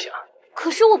去就行。可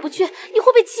是我不去，你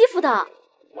会被欺负的。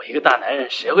我一个大男人，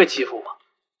谁会欺负我？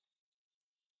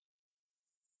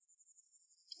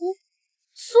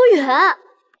苏远，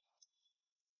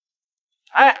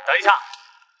哎，等一下，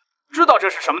知道这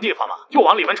是什么地方吗？就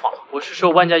往里面闯。我是受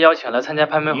万家邀请来参加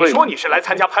拍卖会。你说你是来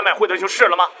参加拍卖会的就是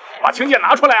了吗？把请柬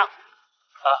拿出来啊！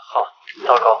啊，好。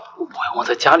糟糕，我要忘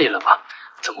在家里了吧？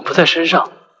怎么不在身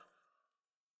上？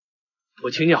我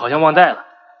请柬好像忘带了，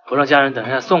我让家人等一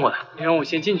下送过来。你让我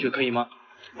先进去可以吗？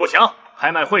不行，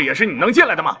拍卖会也是你能进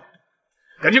来的吗？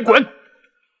赶紧滚！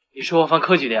你说话放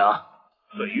客气点啊。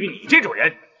对于你这种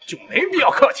人，就没必要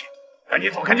客气。赶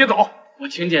紧走，赶紧走！我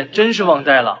请柬真是忘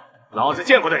带了。老子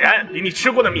见过的人比你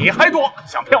吃过的米还多，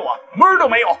想骗我门儿都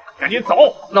没有！赶紧走！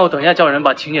那我等一下叫人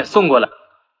把请柬送过来。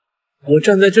我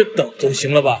站在这等总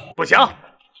行了吧？不行，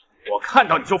我看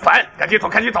到你就烦！赶紧走，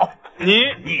赶紧走！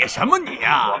你什么你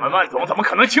呀？我们万总怎么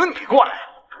可能请你过来？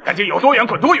赶紧有多远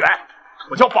滚多远！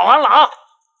我叫保安了啊！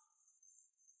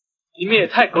你们也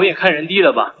太狗眼看人低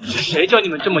了吧？是谁教你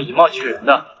们这么以貌取人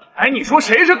的？哎，你说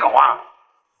谁是狗啊？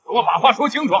给我把话说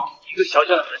清楚！一个小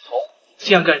小的门童，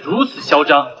竟然敢如此嚣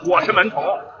张！我是门童，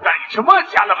但你是万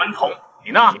家的门童。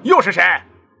你呢？又是谁？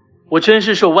我真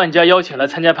是受万家邀请来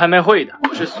参加拍卖会的，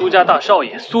我是苏家大少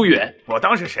爷苏远。我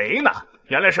当是谁呢？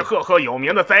原来是赫赫有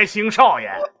名的灾星少爷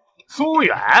苏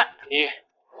远。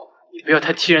你不要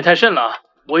太欺人太甚了啊！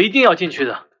我一定要进去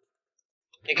的。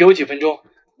你给我几分钟，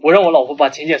我让我老婆把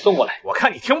请柬送过来。我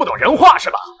看你听不懂人话是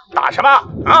吧？打什么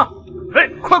啊？哎，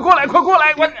快过来，快过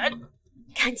来！我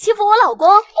敢欺负我老公，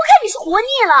我看你是活腻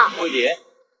了。梦蝶，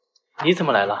你怎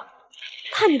么来了？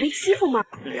怕你被欺负吗？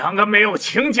两个没有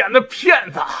请柬的骗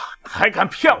子，还敢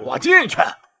骗我进去？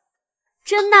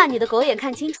真拿你的狗眼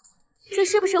看清楚，这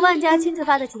是不是万家亲自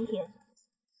发的请帖？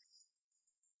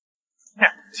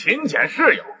请柬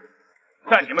是有，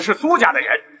但你们是苏家的人，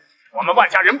我们万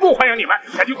家人不欢迎你们，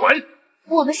赶紧滚！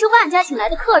我们是万家请来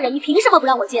的客人，你凭什么不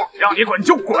让我进？让你滚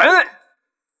就滚！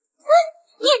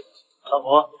你老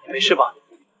婆，你没事吧？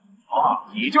哦，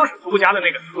你就是苏家的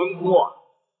那个村姑，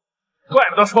怪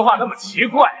不得说话那么奇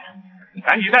怪。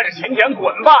赶紧带着请柬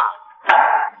滚吧！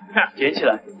捡起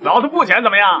来，老子不捡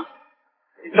怎么样？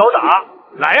你找打，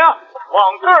来呀，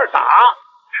往这儿打！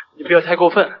你不要太过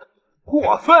分。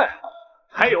过分？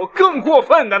还有更过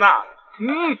分的呢！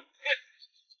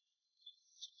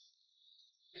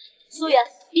苏远，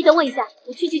你等我一下，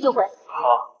我去就回。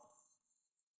好。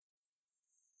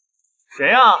谁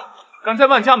呀？敢在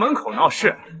万家门口闹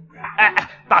事？哎，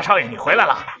大少爷，你回来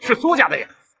了，是苏家的人。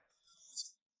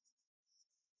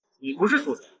你不是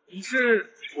苏家，你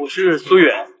是？我是苏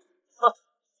远。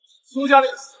苏家那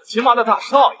个死骑马的大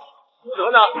少爷。苏德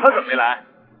呢？他怎么没来？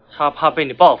他怕被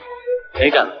你报复，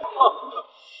没敢来。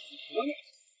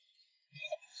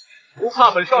不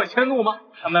怕本少爷迁怒吗？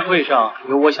拍卖会上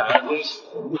有我想要的东西。苏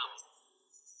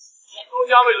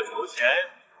家为了筹钱，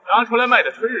拿出来卖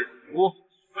的春日图。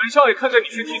本少爷看在你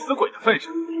是替死鬼的份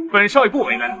上，本少爷不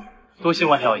为难你。多谢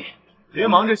万少爷。别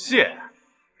忙着谢，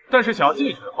但是想要进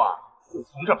去的话，就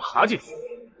从这爬进去。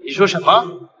你说什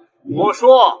么？我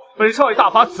说，本少爷大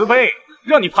发慈悲，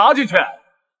让你爬进去。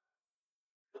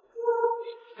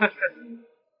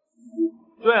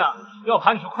对啊，要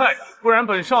爬你就快点，不然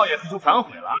本少爷可就反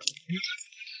悔了。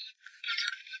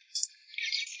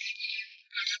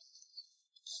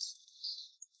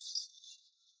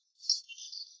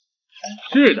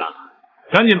是的，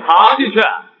赶紧爬进去！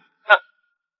哼，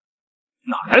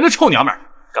哪来的臭娘们儿，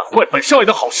敢坏本少爷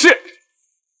的好事！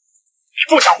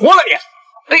你不想活了你！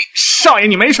哎，少爷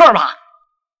你没事吧？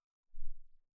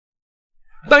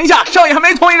等一下，少爷还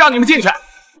没同意让你们进去。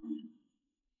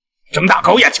睁大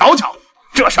狗眼瞧瞧，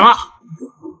这什么？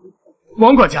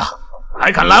王管家，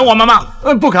还敢拦我们吗？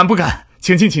不敢不敢，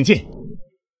请进请进。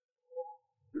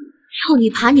让你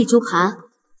爬你就爬，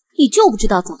你就不知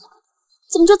道怎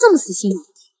么这么死心眼？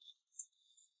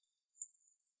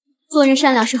做人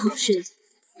善良是好事，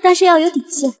但是要有底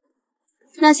线。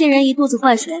那些人一肚子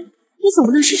坏水，你总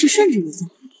不能事事顺着人家。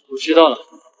我知道了。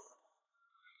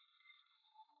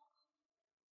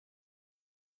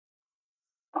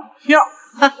哟，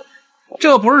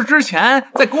这不是之前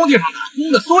在工地上打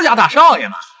工的苏家大少爷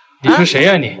吗？你说谁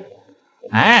呀你？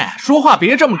哎，说话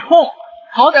别这么冲，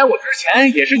好歹我之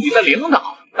前也是你的领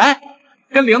导。来，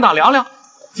跟领导聊聊，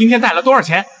今天带了多少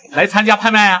钱来参加拍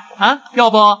卖啊？啊，要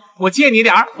不我借你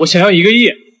点儿？我想要1个亿，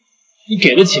你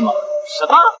给得起吗？什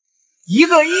么？1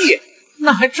个亿？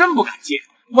那还真不敢借，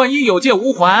万一有借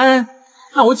无还，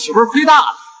那我岂不是亏大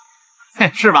了？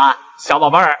嘿，是吧，小宝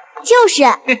贝儿？就是。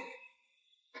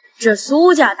这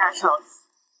苏家大少爷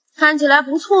看起来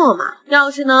不错嘛，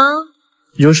要是能……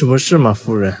有什么事吗，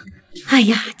夫人？哎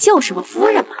呀，就是我夫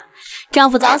人嘛，丈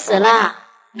夫早死了，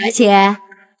而且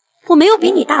我没有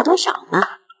比你大多少呢，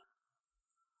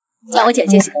叫我姐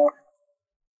姐行。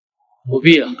不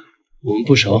必了，我们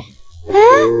不熟。哎，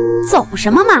走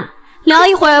什么嘛，聊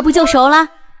一会儿不就熟了？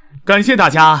感谢大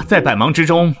家在百忙之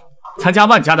中参加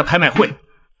万家的拍卖会，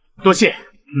多谢。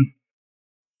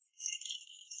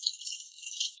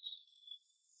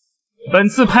本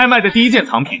次拍卖的第一件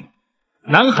藏品，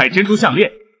南海珍珠项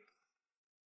链，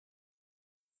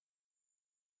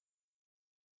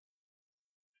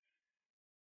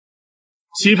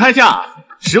起拍价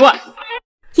10万。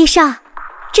叶少，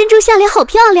珍珠项链好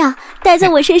漂亮，戴在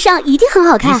我身上一定很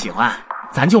好看。你喜欢，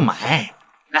咱就买。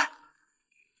来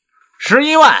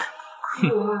，11万。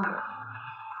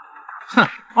哼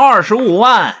，25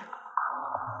万。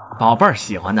宝贝儿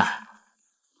喜欢的，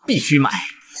必须买。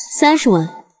30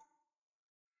万。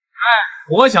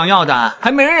我想要的还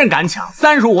没人敢抢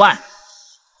，35万。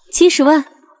70万。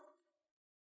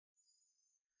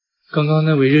刚刚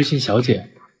那位热心小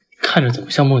姐看着怎么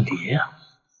像梦蝶呀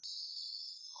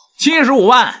？75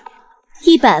万。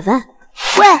100万。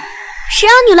喂，谁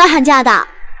让你来喊价的？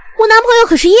我男朋友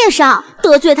可是叶少，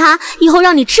得罪他以后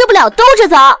让你吃不了兜着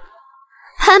走。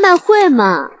拍卖会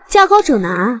嘛，价高者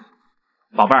拿。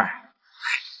宝贝儿，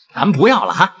咱不要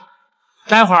了哈，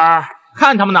待会儿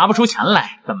看他们拿不出钱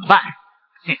来怎么办？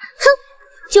哼，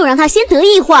就让他先得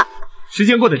意一会儿。时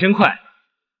间过得真快，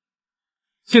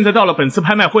现在到了本次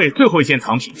拍卖会最后一件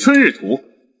藏品——春日图。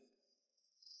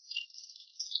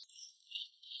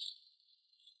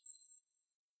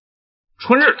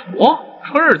春日图？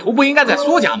春日图不应该在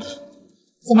苏家吗？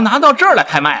怎么拿到这儿来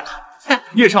拍卖了？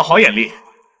叶少好眼力，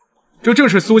这正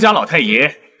是苏家老太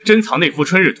爷珍藏那幅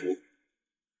春日图。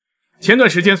前段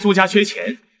时间苏家缺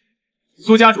钱，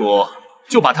苏家主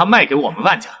就把它卖给我们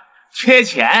万家。缺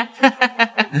钱？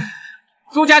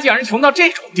苏家竟然穷到这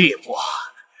种地步，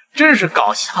真是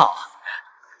搞笑啊！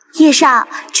叶少，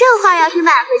这画要是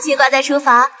买回去挂在厨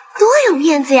房，多有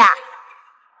面子呀！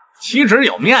岂止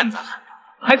有面子，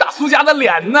还打苏家的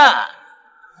脸呢！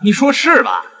你说是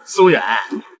吧，苏远？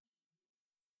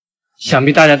想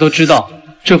必大家都知道，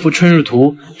这幅春日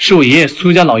图是我爷爷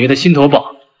苏家老爷的心头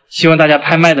宝。希望大家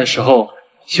拍卖的时候，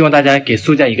希望大家给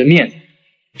苏家一个面子，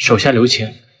手下留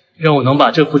情，让我能把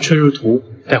这幅春日图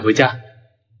带回家。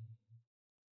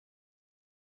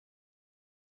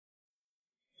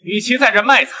与其在这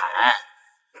卖惨，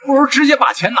不如直接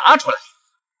把钱拿出来。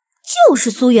就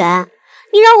是苏远，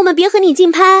你让我们别和你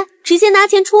竞拍，直接拿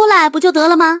钱出来不就得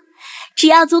了吗？只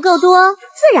要足够多，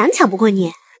自然抢不过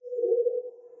你。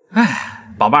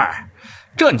哎，宝贝儿，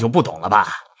这你就不懂了吧？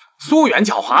苏远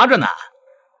狡猾着呢。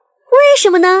为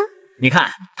什么呢？你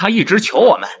看他一直求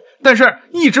我们，但是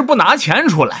一直不拿钱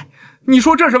出来。你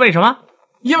说这是为什么？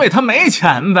因为他没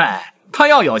钱呗。他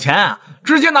要有钱啊，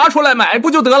直接拿出来买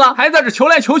不就得了？还在这求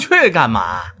来求去干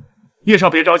嘛？叶少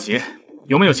别着急，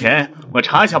有没有钱我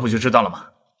查一下不就知道了吗？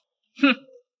哼，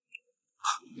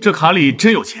这卡里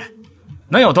真有钱。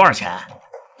能有多少钱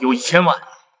有1000万。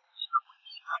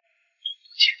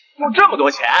有这么多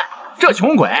钱，这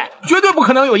穷鬼绝对不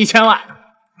可能有1000万，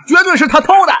绝对是他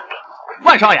偷的。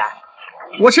万少爷，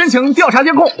我申请调查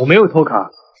监控。我没有偷卡，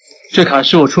这卡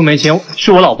是我出门前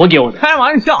是我老婆给我的。开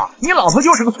玩笑，你老婆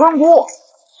就是个村姑，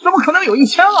怎么可能有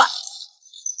1000万？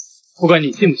不管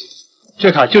你信不信，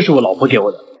这卡就是我老婆给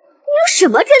我的。你有什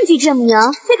么证据证明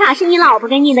这卡是你老婆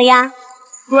给你的呀？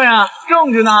对啊，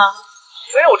证据呢？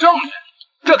没有证据，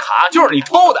这卡就是你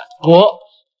偷的。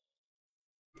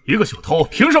一个小偷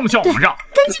凭什么向我们让？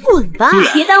赶紧滚吧，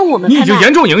别耽误我们你已经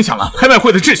严重影响了拍卖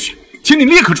会的秩序，请你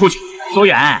立刻出去。苏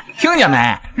远，听见没？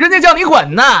人家叫你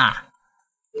滚呢。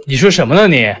你说什么呢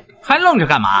你？还愣着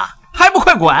干嘛？还不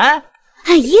快滚！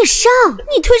哎，叶少，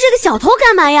你推这个小偷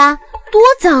干嘛呀？多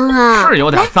脏啊！是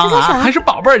有点脏啊，还是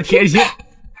宝贝儿贴心。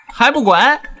还不滚？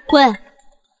滚！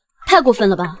太过分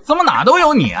了吧？怎么哪都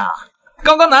有你啊？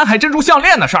刚刚南海珍珠项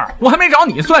链的事儿，我还没找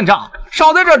你算账，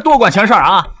少在这儿多管闲事儿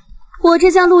啊！我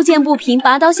这叫路见不平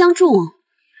拔刀相助，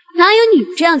哪有你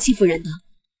们这样欺负人的？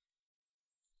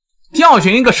教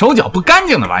训一个手脚不干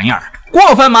净的玩意儿，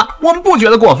过分吗？我们不觉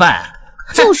得过分。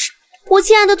就是，我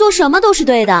亲爱的做什么都是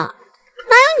对的，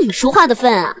哪有你说话的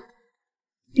份啊？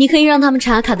你可以让他们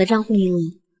查卡的账户名额。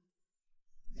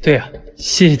对啊，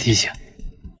谢谢提醒。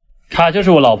卡就是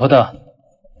我老婆的，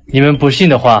你们不信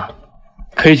的话，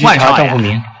可以去查账户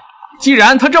名。既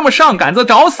然他这么上杆子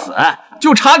找死，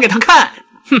就查给他看。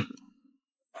哼！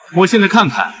我现在看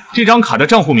看这张卡的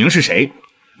账户名是谁？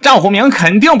账户名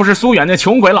肯定不是苏远那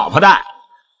穷鬼老婆的。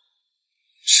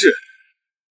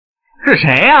是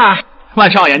谁呀？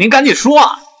万少爷，您赶紧说。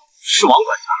是王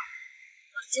管家。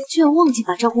管家居然忘记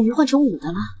把账户名换成我的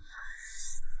了。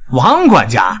王管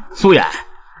家，苏远，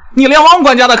你连王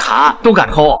管家的卡都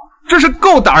敢偷，这是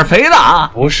够胆肥的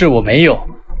啊！不是，我没有，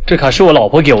这卡是我老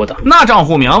婆给我的。那账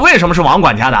户名为什么是王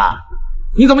管家的？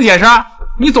你怎么解释？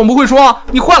你总不会说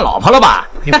你换老婆了吧？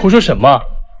你胡说什么？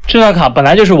这张卡本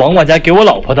来就是王管家给我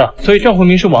老婆的，所以账户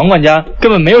名是王管家，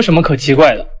根本没有什么可奇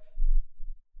怪的。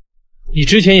你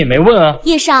之前也没问啊。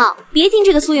叶少，别听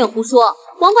这个苏远胡说，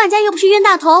王管家又不是冤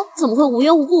大头，怎么会无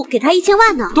缘无故给他1000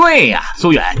万呢？对呀，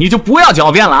苏远，你就不要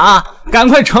狡辩了啊，赶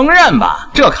快承认吧，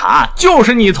这卡就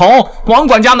是你从王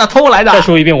管家那偷来的。再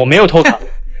说一遍，我没有偷卡，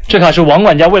这卡是王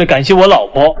管家为了感谢我老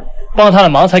婆帮他的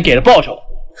忙才给的报酬。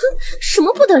哼，什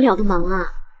么不得了的忙啊！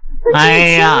哎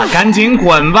呀，赶紧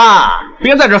滚吧，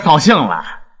别在这扫兴了。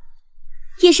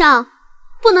叶少，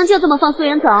不能就这么放苏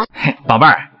远走。嘿，宝贝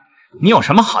儿，你有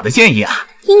什么好的建议啊？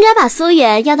应该把苏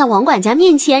远押到王管家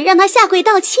面前，让他下跪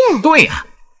道歉。对呀，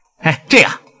哎，这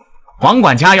样，王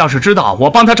管家要是知道我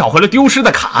帮他找回了丢失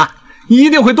的卡，一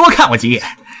定会多看我几眼，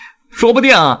说不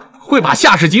定会把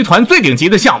夏氏集团最顶级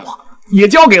的项目也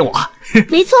交给我。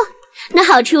没错。那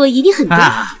好处一定很多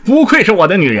啊！不愧是我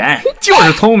的女人，就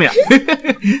是聪明。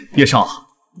叶少，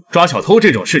抓小偷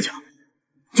这种事情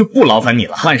就不劳烦你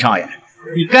了。万少爷，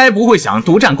你该不会想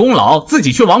独占功劳，自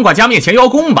己去王管家面前邀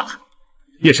功吧？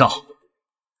叶少，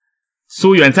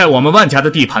苏远在我们万家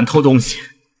的地盘偷东西，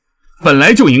本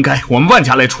来就应该我们万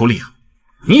家来处理啊！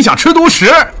你想吃独食，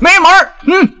没门儿！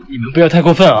你们不要太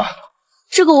过分啊！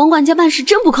这个王管家办事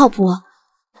真不靠谱，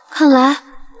看来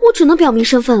我只能表明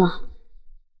身份了。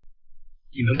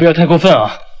你们不要太过分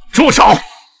啊！住手！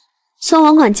算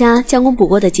王管家将功补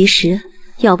过的及时，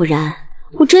要不然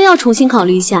我真要重新考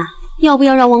虑一下，要不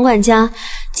要让王管家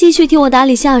继续替我打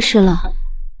理夏氏了。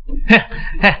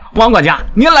嘿，王管家，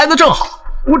您来的正好，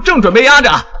我正准备押着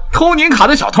偷您卡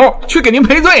的小偷去给您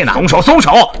赔罪呢。松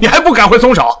手！你还不赶快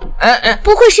松手！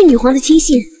不愧是女皇的亲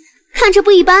信，看着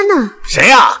不一般呢。谁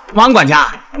呀？王管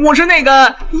家，我是那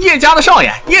个叶家的少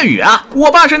爷叶宇啊，我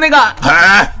爸是那个……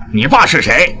你爸是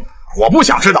谁？我不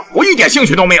想知道，我一点兴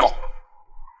趣都没有。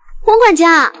王管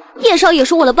家，叶少爷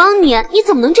说我了帮你，你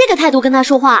怎么能这个态度跟他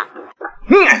说话？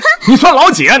你算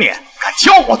老几啊你？敢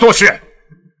教我做事？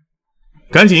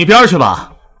赶紧一边去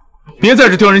吧，别在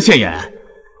这丢人现眼。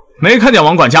没看见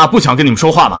王管家不想跟你们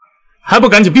说话吗？还不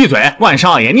赶紧闭嘴！万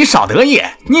少爷，你少得意，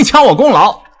你抢我功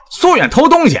劳，苏远偷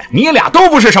东西，你俩都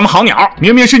不是什么好鸟。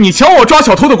明明是你抢我抓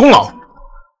小偷的功劳。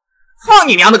放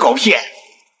你娘的狗屁！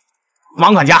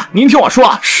王管家，您听我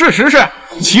说，事实是，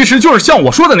其实就是像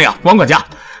我说的那样。王管家，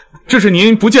这是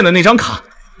您不见的那张卡，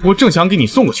我正想给你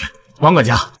送过去。王管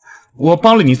家，我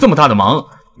帮了你这么大的忙，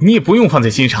你也不用放在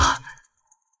心上，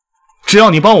只要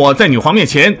你帮我在女皇面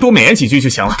前多美言几句就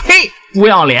行了。嘿，不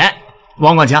要脸！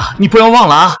王管家，你不要忘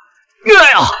了啊！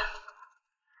哎呦，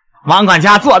王管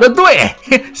家做得对，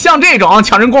像这种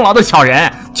抢人功劳的小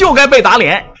人就该被打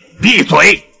脸。闭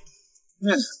嘴！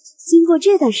经过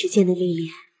这段时间的历练，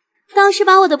倒是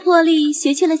把我的魄力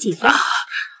学去了几分。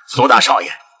苏大少爷，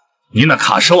您的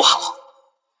卡收好，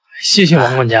谢谢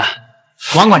王管家。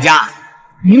王管家，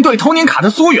您对偷您卡的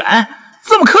苏远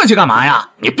这么客气干嘛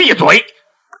呀？你闭嘴！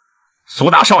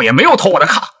苏大少爷没有偷我的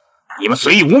卡，你们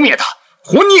随意污蔑他，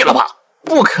活腻了吧？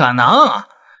不可能！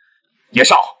叶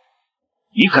少，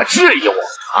你可质疑我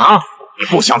啊？你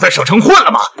不想在省城混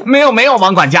了吗？没有，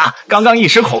王管家，刚刚一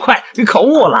时口快，口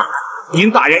误了。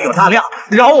您大人有大量，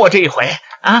饶我这一回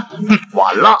啊！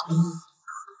完了，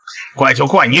怪就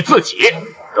怪你自己，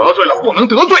得罪了不能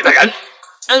得罪的人。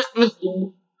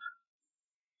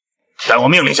在我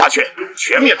命令下去，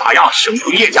全面打压省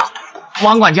城叶家。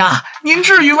王管家，您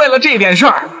至于为了这点事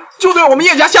儿就对我们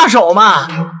叶家下手吗？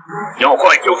要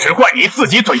怪就只怪你自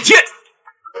己嘴贱，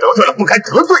得罪了不该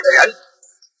得罪的人。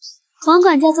王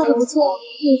管家做的不错，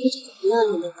对付这种不要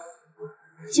脸的人，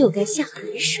就该下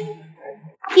狠手。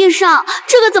叶少，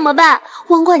这可怎么办？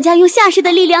王管家用下士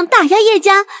的力量打压叶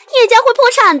家，叶家会破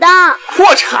产的。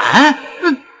破产？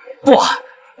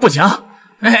不行！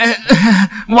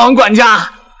王管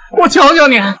家，我求求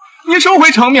您，您收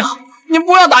回成命，您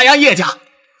不要打压叶家。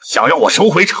想要我收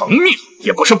回成命，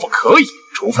也不是不可以，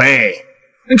除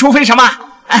非什么？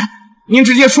您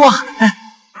直接说，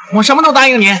我什么都答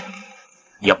应您。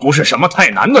也不是什么太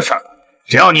难的事儿，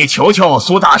只要你求求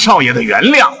苏大少爷的原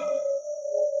谅，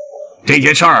这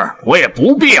件事儿我也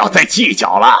不必要再计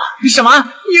较了。什么？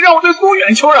你让我对苏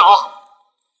远求饶？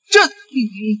这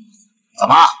怎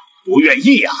么不愿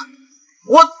意呀？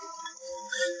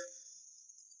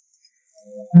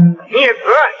孽子，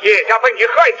叶家被你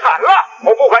害惨了！我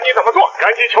不管你怎么做，赶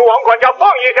紧求王管家放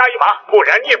叶家一马，不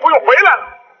然你也不用回来了。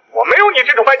我没有你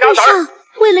这种败家子儿。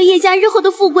为了叶家日后的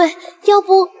富贵，要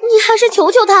不你还是求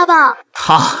求他吧。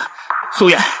苏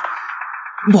远，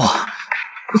不，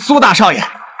苏大少爷，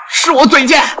是我嘴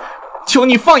贱，求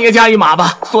你放叶家一马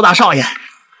吧，苏大少爷。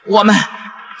我们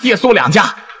叶苏两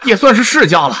家也算是世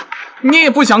交了，你也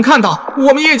不想看到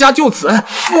我们叶家就此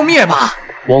覆灭吧？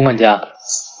王管家，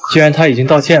既然他已经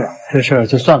道歉了，这事儿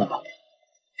就算了吧。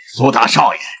苏大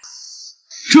少爷，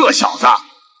这小子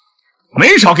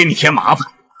没少给你添麻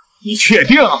烦，你确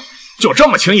定就这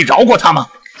么轻易饶过他吗？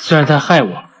虽然他害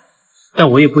我，但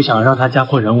我也不想让他家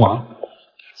破人亡。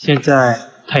现在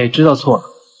他也知道错了，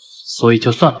所以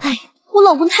就算了吧。我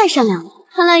老公太善良了，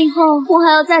看来以后我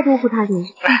还要再多护他点。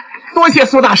多谢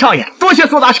苏大少爷，多谢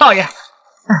苏大少爷。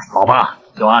好吧，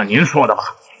就按您说的吧，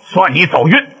算你走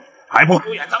运。还不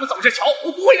苏远，咱们走着瞧，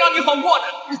我不会让你好过的。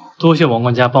多谢王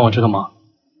管家帮我这个忙。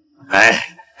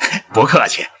不客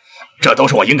气，这都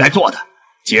是我应该做的。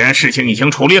既然事情已经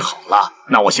处理好了，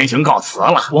那我先行告辞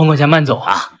了。王管家慢走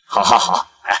啊！好。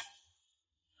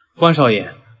关少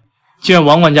爷，既然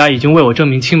王管家已经为我证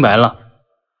明清白了，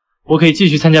我可以继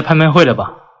续参加拍卖会了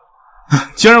吧？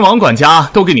既然王管家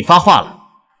都给你发话了，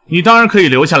你当然可以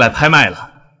留下来拍卖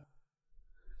了。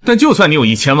但就算你有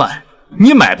1000万，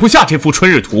你买不下这幅春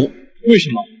日图。为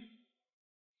什么？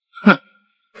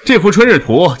这幅春日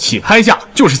图起拍价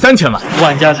就是3000万。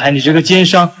万家财，你这个奸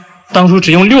商，当初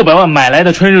只用600万买来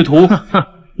的春日图，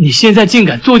你现在竟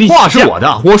敢坐地起价！话是我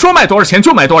的，我说卖多少钱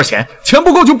就卖多少钱，钱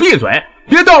不够就闭嘴，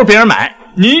别耽误别人买。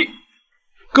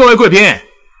各位贵宾，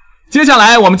接下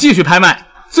来我们继续拍卖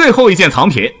最后一件藏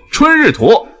品春日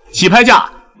图，起拍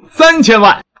价3000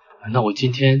万。难道我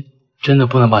今天真的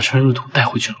不能把春日图带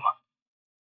回去了吗？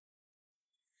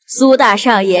苏大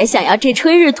少爷想要这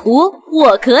春日图，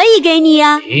我可以给你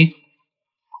呀。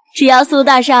只要苏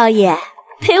大少爷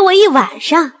陪我一晚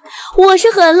上，我是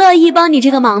很乐意帮你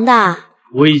这个忙的。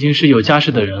我已经是有家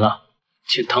室的人了，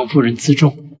请唐夫人自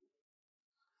重。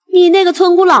你那个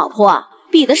村姑老婆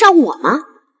比得上我吗？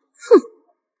哼！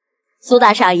苏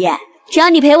大少爷，只要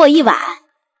你陪我一晚，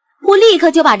我立刻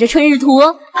就把这春日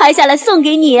图拍下来送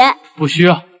给你。不需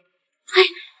要。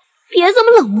别这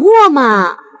么冷漠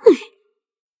嘛！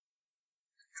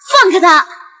放开他！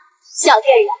小贱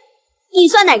人，你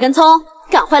算哪根葱？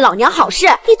赶坏老娘好事！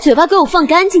你嘴巴给我放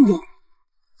干净点！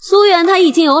苏远他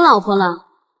已经有老婆了，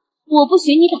我不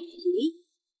许你敢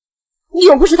提。你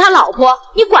又不是他老婆，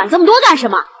你管这么多干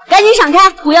什么？赶紧闪开，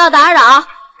不要打扰！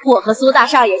我和苏大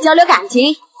少爷交流感情，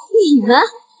你们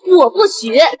我不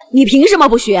许！你凭什么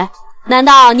不许？难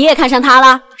道你也看上他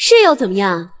了？是又怎么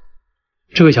样？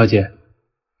这位小姐，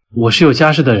我是有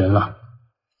家室的人了，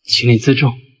请你自重。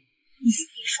你是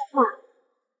没说话，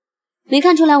没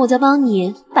看出来我在帮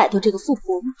你摆脱这个富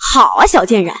婆吗？好啊，小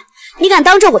贱人，你敢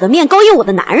当着我的面勾引我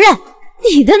的男人？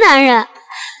你的男人，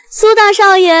苏大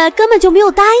少爷根本就没有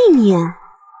答应你，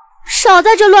少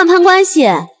在这乱攀关系。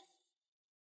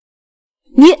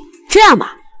你这样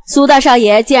吧，苏大少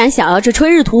爷既然想要这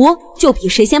春日图，就比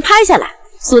谁先拍下来，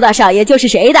苏大少爷就是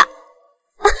谁的。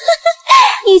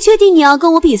你确定你要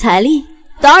跟我比财力？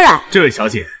当然。这位小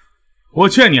姐，我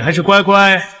劝你还是乖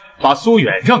乖把苏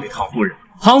远让给唐夫人。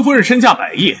唐夫人身价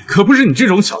100亿，可不是你这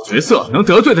种小角色能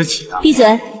得罪得起的。闭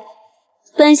嘴！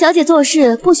本小姐做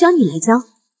事不需要你来教，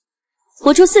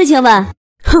我出4000万。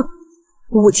哼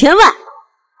，5000万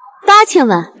，8000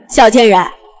万，小贱人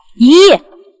，1亿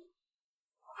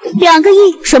，2个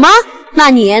亿，什么？那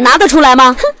你拿得出来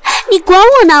吗？哼，你管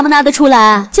我拿不拿得出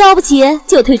来？交不起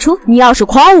就退出。你要是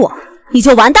诓我，你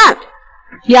就完蛋了。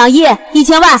2亿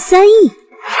1000万，3亿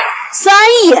，3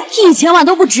亿，1000万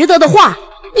都不值得的话，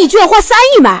你居然花3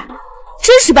亿买，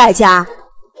真是败家。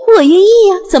我愿意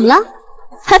呀，怎么了？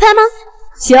还拍吗？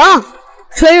行，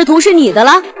春日图是你的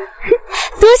了。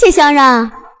多谢相让。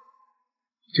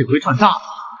这回赚大了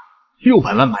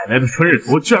，600万买来的春日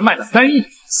图居然卖了3亿，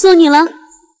送你了，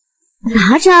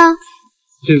拿着。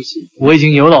对不起，我已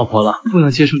经有老婆了，不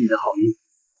能接受你的好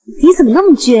意。你怎么那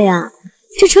么倔呀？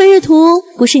这春日图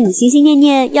不是你心心念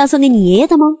念要送给你爷爷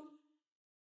的吗？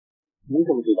你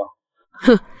怎么知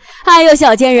道？哼，哎呦，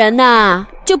小贱人呐，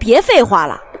就别废话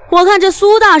了。我看这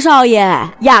苏大少爷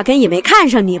压根也没看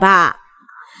上你吧？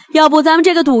要不咱们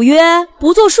这个赌约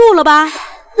不作数了吧？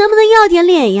能不能要点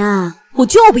脸呀？我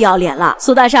就不要脸了。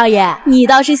苏大少爷，你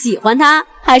倒是喜欢他，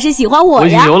还是喜欢我呀？我已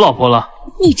经有老婆了。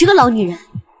你这个老女人，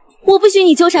我不许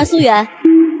你纠缠苏远。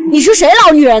你是谁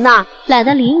老女人呐？懒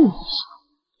得理你。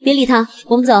别理他，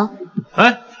我们走。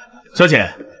哎，小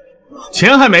姐，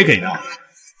钱还没给呢。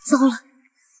糟了，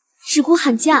只顾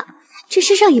喊价，这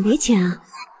身上也没钱啊。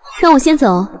让我先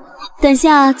走，等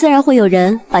下自然会有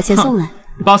人把钱送来。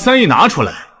把3亿拿出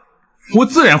来，我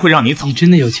自然会让你走。你真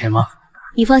的有钱吗？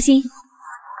你放心，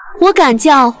我敢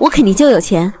叫，我肯定就有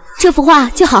钱。这幅画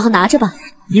就好好拿着吧。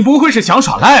你不会是想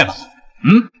耍赖吧？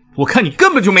我看你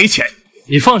根本就没钱。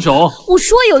你放手！我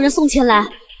说有人送钱来，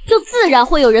就自然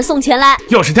会有人送钱来。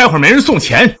要是待会儿没人送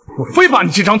钱，我非把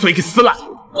你这张嘴给撕烂。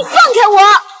你放开我！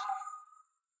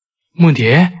梦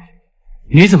蝶，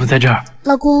你怎么在这儿？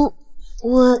老公，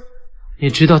你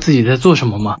知道自己在做什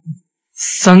么吗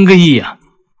？3个亿啊！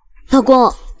老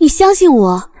公，你相信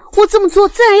我，我这么做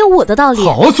自然有我的道理。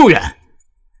好啊，苏远，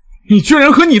你居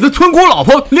然和你的村姑老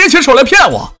婆联起手来骗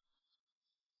我！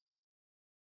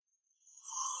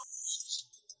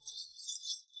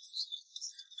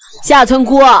夏村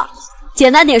姑，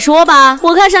简单点说吧，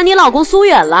我看上你老公苏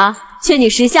远了，劝你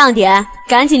识相点，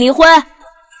赶紧离婚。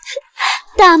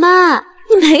大妈，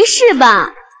你没事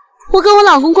吧？我跟我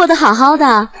老公过得好好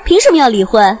的，凭什么要离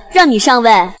婚？让你上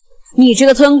位？你这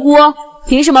个村姑，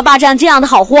凭什么霸占这样的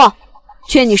好货？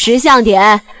劝你识相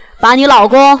点，把你老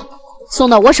公送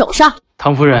到我手上。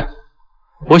唐夫人，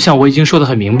我想我已经说得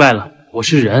很明白了，我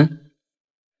是人，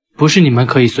不是你们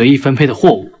可以随意分配的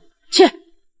货物。切！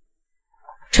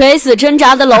垂死挣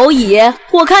扎的蝼蚁，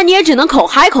我看你也只能口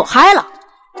嗨口嗨了。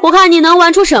我看你能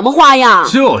玩出什么花样？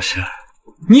就是，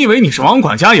你以为你是王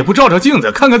管家也不照照镜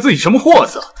子看看自己什么货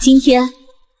色？今天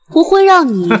我会让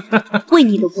你为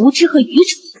你的无知和愚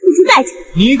蠢付出代价。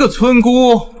你一个村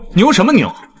姑牛什么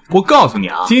牛？我告诉你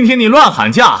啊，今天你乱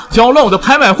喊价，搅乱我的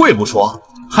拍卖会不说，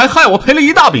还害我赔了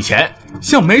一大笔钱，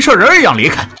像没事人一样离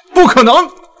开，不可能！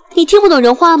你听不懂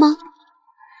人话吗？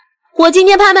我今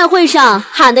天拍卖会上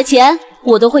喊的钱，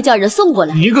我都会叫人送过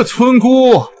来。你一个村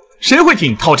姑，谁会替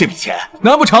你掏这笔钱？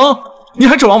难不成你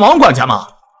还指望王管家吗？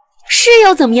是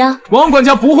又怎么样？王管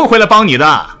家不会回来帮你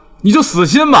的，你就死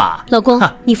心吧。老公，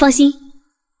你放心，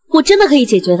我真的可以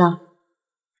解决的。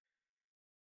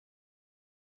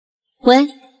喂，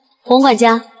王管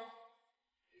家，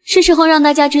是时候让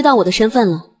大家知道我的身份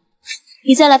了。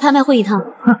你再来拍卖会一趟。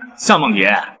夏梦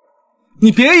蝶，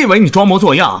你别以为你装模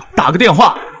作样，打个电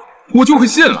话我就会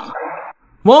信了。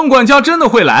王管家真的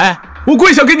会来，我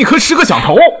跪下给你磕10个响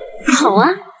头。好啊，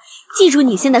记住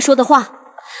你现在说的话，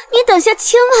你等下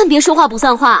千万别说话不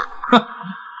算话。哼，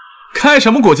开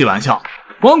什么国际玩笑？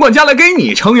王管家来给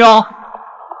你撑腰，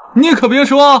你可别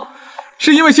说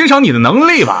是因为欣赏你的能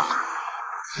力吧？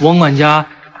王管家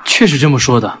确实这么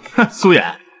说的。哼，苏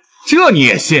远，这你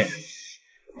也信？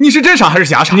你是真傻还是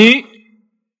假傻？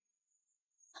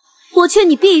我劝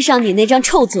你闭上你那张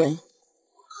臭嘴，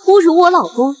侮辱我老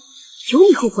公，有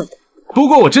你后悔的。不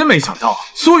过我真没想到，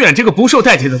苏远这个不受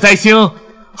待见的灾星，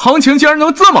行情竟然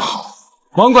能这么好。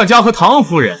王管家和唐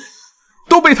夫人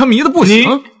都被他迷得不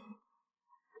行。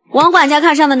王管家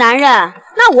看上的男人，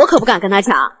那我可不敢跟他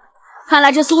抢。看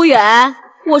来这苏远，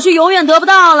我是永远得不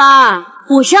到了。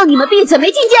我让你们闭嘴，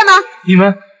没听见吗？你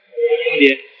们，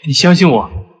爹，你相信我，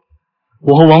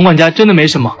我和王管家真的没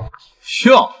什么。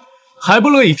哟，还不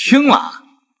乐意听了？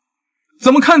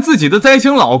怎么看自己的灾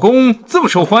星老公这么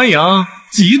受欢迎，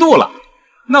嫉妒了？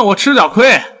那我吃点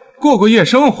亏，过过夜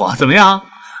生活怎么样？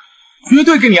绝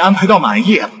对给你安排到满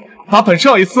意，把本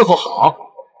少爷伺候好，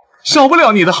少不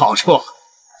了你的好处。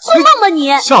做梦吧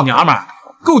你！小娘们儿，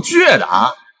够倔的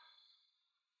啊！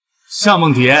夏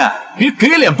梦蝶，别给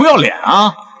脸不要脸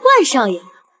啊！万少爷，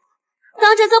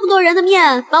当着这么多人的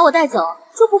面把我带走，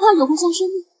就不怕惹祸上身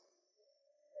吗？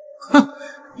哼，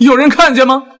有人看见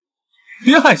吗？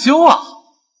别害羞啊！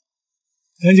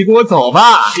赶紧给我走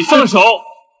吧！你放手！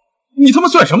你他妈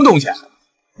算什么东西？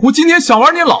我今天想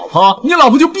玩你老婆，你老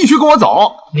婆就必须跟我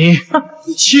走。你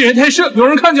欺人太甚！有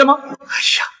人看见吗？哎呀，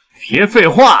别废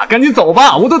话，赶紧走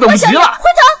吧，我都等不及了。回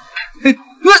头！嘿，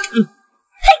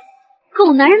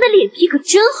狗男人的脸皮可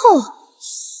真厚，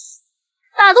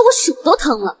打得我手都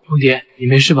疼了。梦蝶，你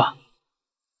没事吧？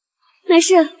没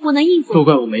事，我能应付。都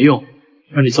怪我没用，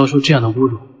让你遭受这样的侮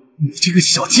辱。你这个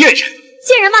小贱人！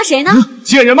贱人骂谁呢？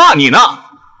贱人骂你呢！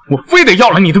我非得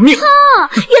要了你的命！原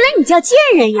来你叫贱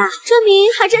人呀，这名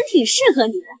还真挺适合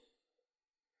你的。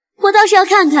我倒是要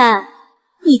看看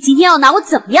你今天要拿我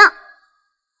怎么样。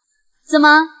怎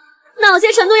么，哪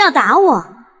些程度要打我？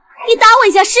你打我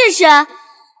一下试试！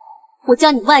我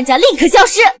叫你万家立刻消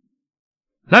失！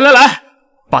来，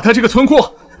把他这个村姑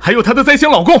还有他的灾星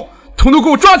老公统统给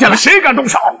我抓起来！谁敢动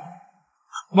手？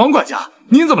王管家，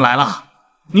您怎么来了？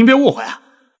您别误会啊，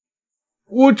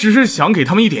我只是想给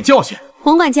他们一点教训。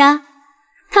王管家，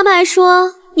他们还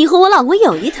说你和我老公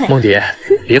有一腿。梦蝶，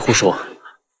别胡说。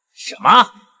什么？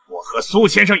我和苏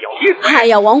先生有一腿？哎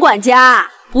呀，王管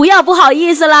家，不要不好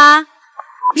意思啦。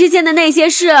之前的那些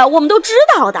事我们都知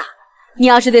道的，你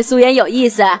要是对苏妍有意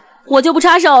思，我就不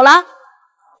插手了。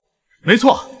没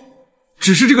错，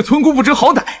只是这个村姑不知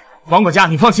好歹。王管家，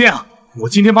你放心啊，我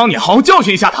今天帮你好好教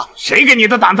训一下他。谁给你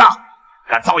的胆子，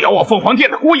敢造谣我凤凰殿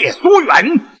的姑爷苏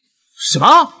远？什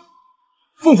么？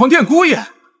凤凰殿姑爷？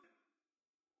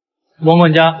王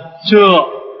管家，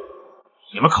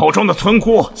你们口中的村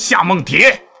姑夏梦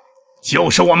蝶，就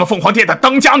是我们凤凰殿的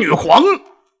当家女皇。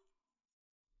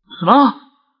什么？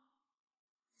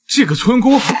这个村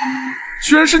姑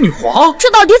居然是女皇？这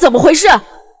到底怎么回事？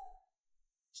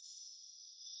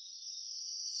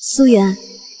苏媛，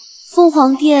凤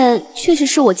凰殿确实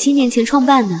是我7年前创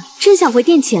办的，正想回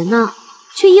殿前呢，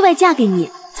却意外嫁给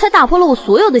你，才打破了我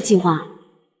所有的计划。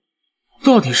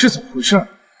到底是怎么回事？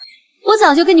我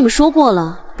早就跟你们说过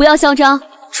了，不要嚣张。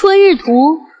春日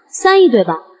图3亿对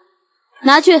吧？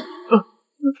拿去。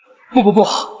不，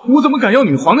我怎么敢要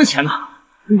女皇的钱呢？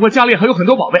我家里还有很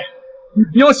多宝贝，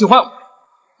你要喜欢，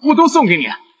我都送给你。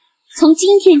从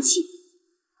今天起，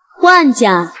万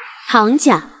家、唐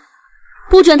家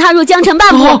不准踏入江城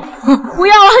半步。不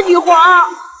要啊，女皇！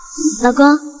老公，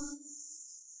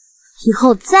以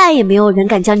后再也没有人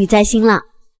敢叫你灾星了。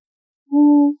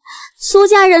苏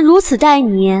家人如此待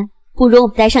你，不如我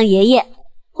们带上爷爷，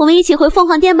我们一起回凤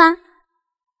凰殿吧。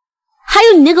还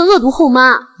有你那个恶毒后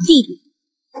妈、弟弟，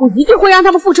我一定会让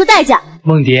他们付出代价。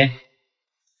梦蝶，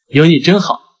有你真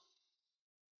好。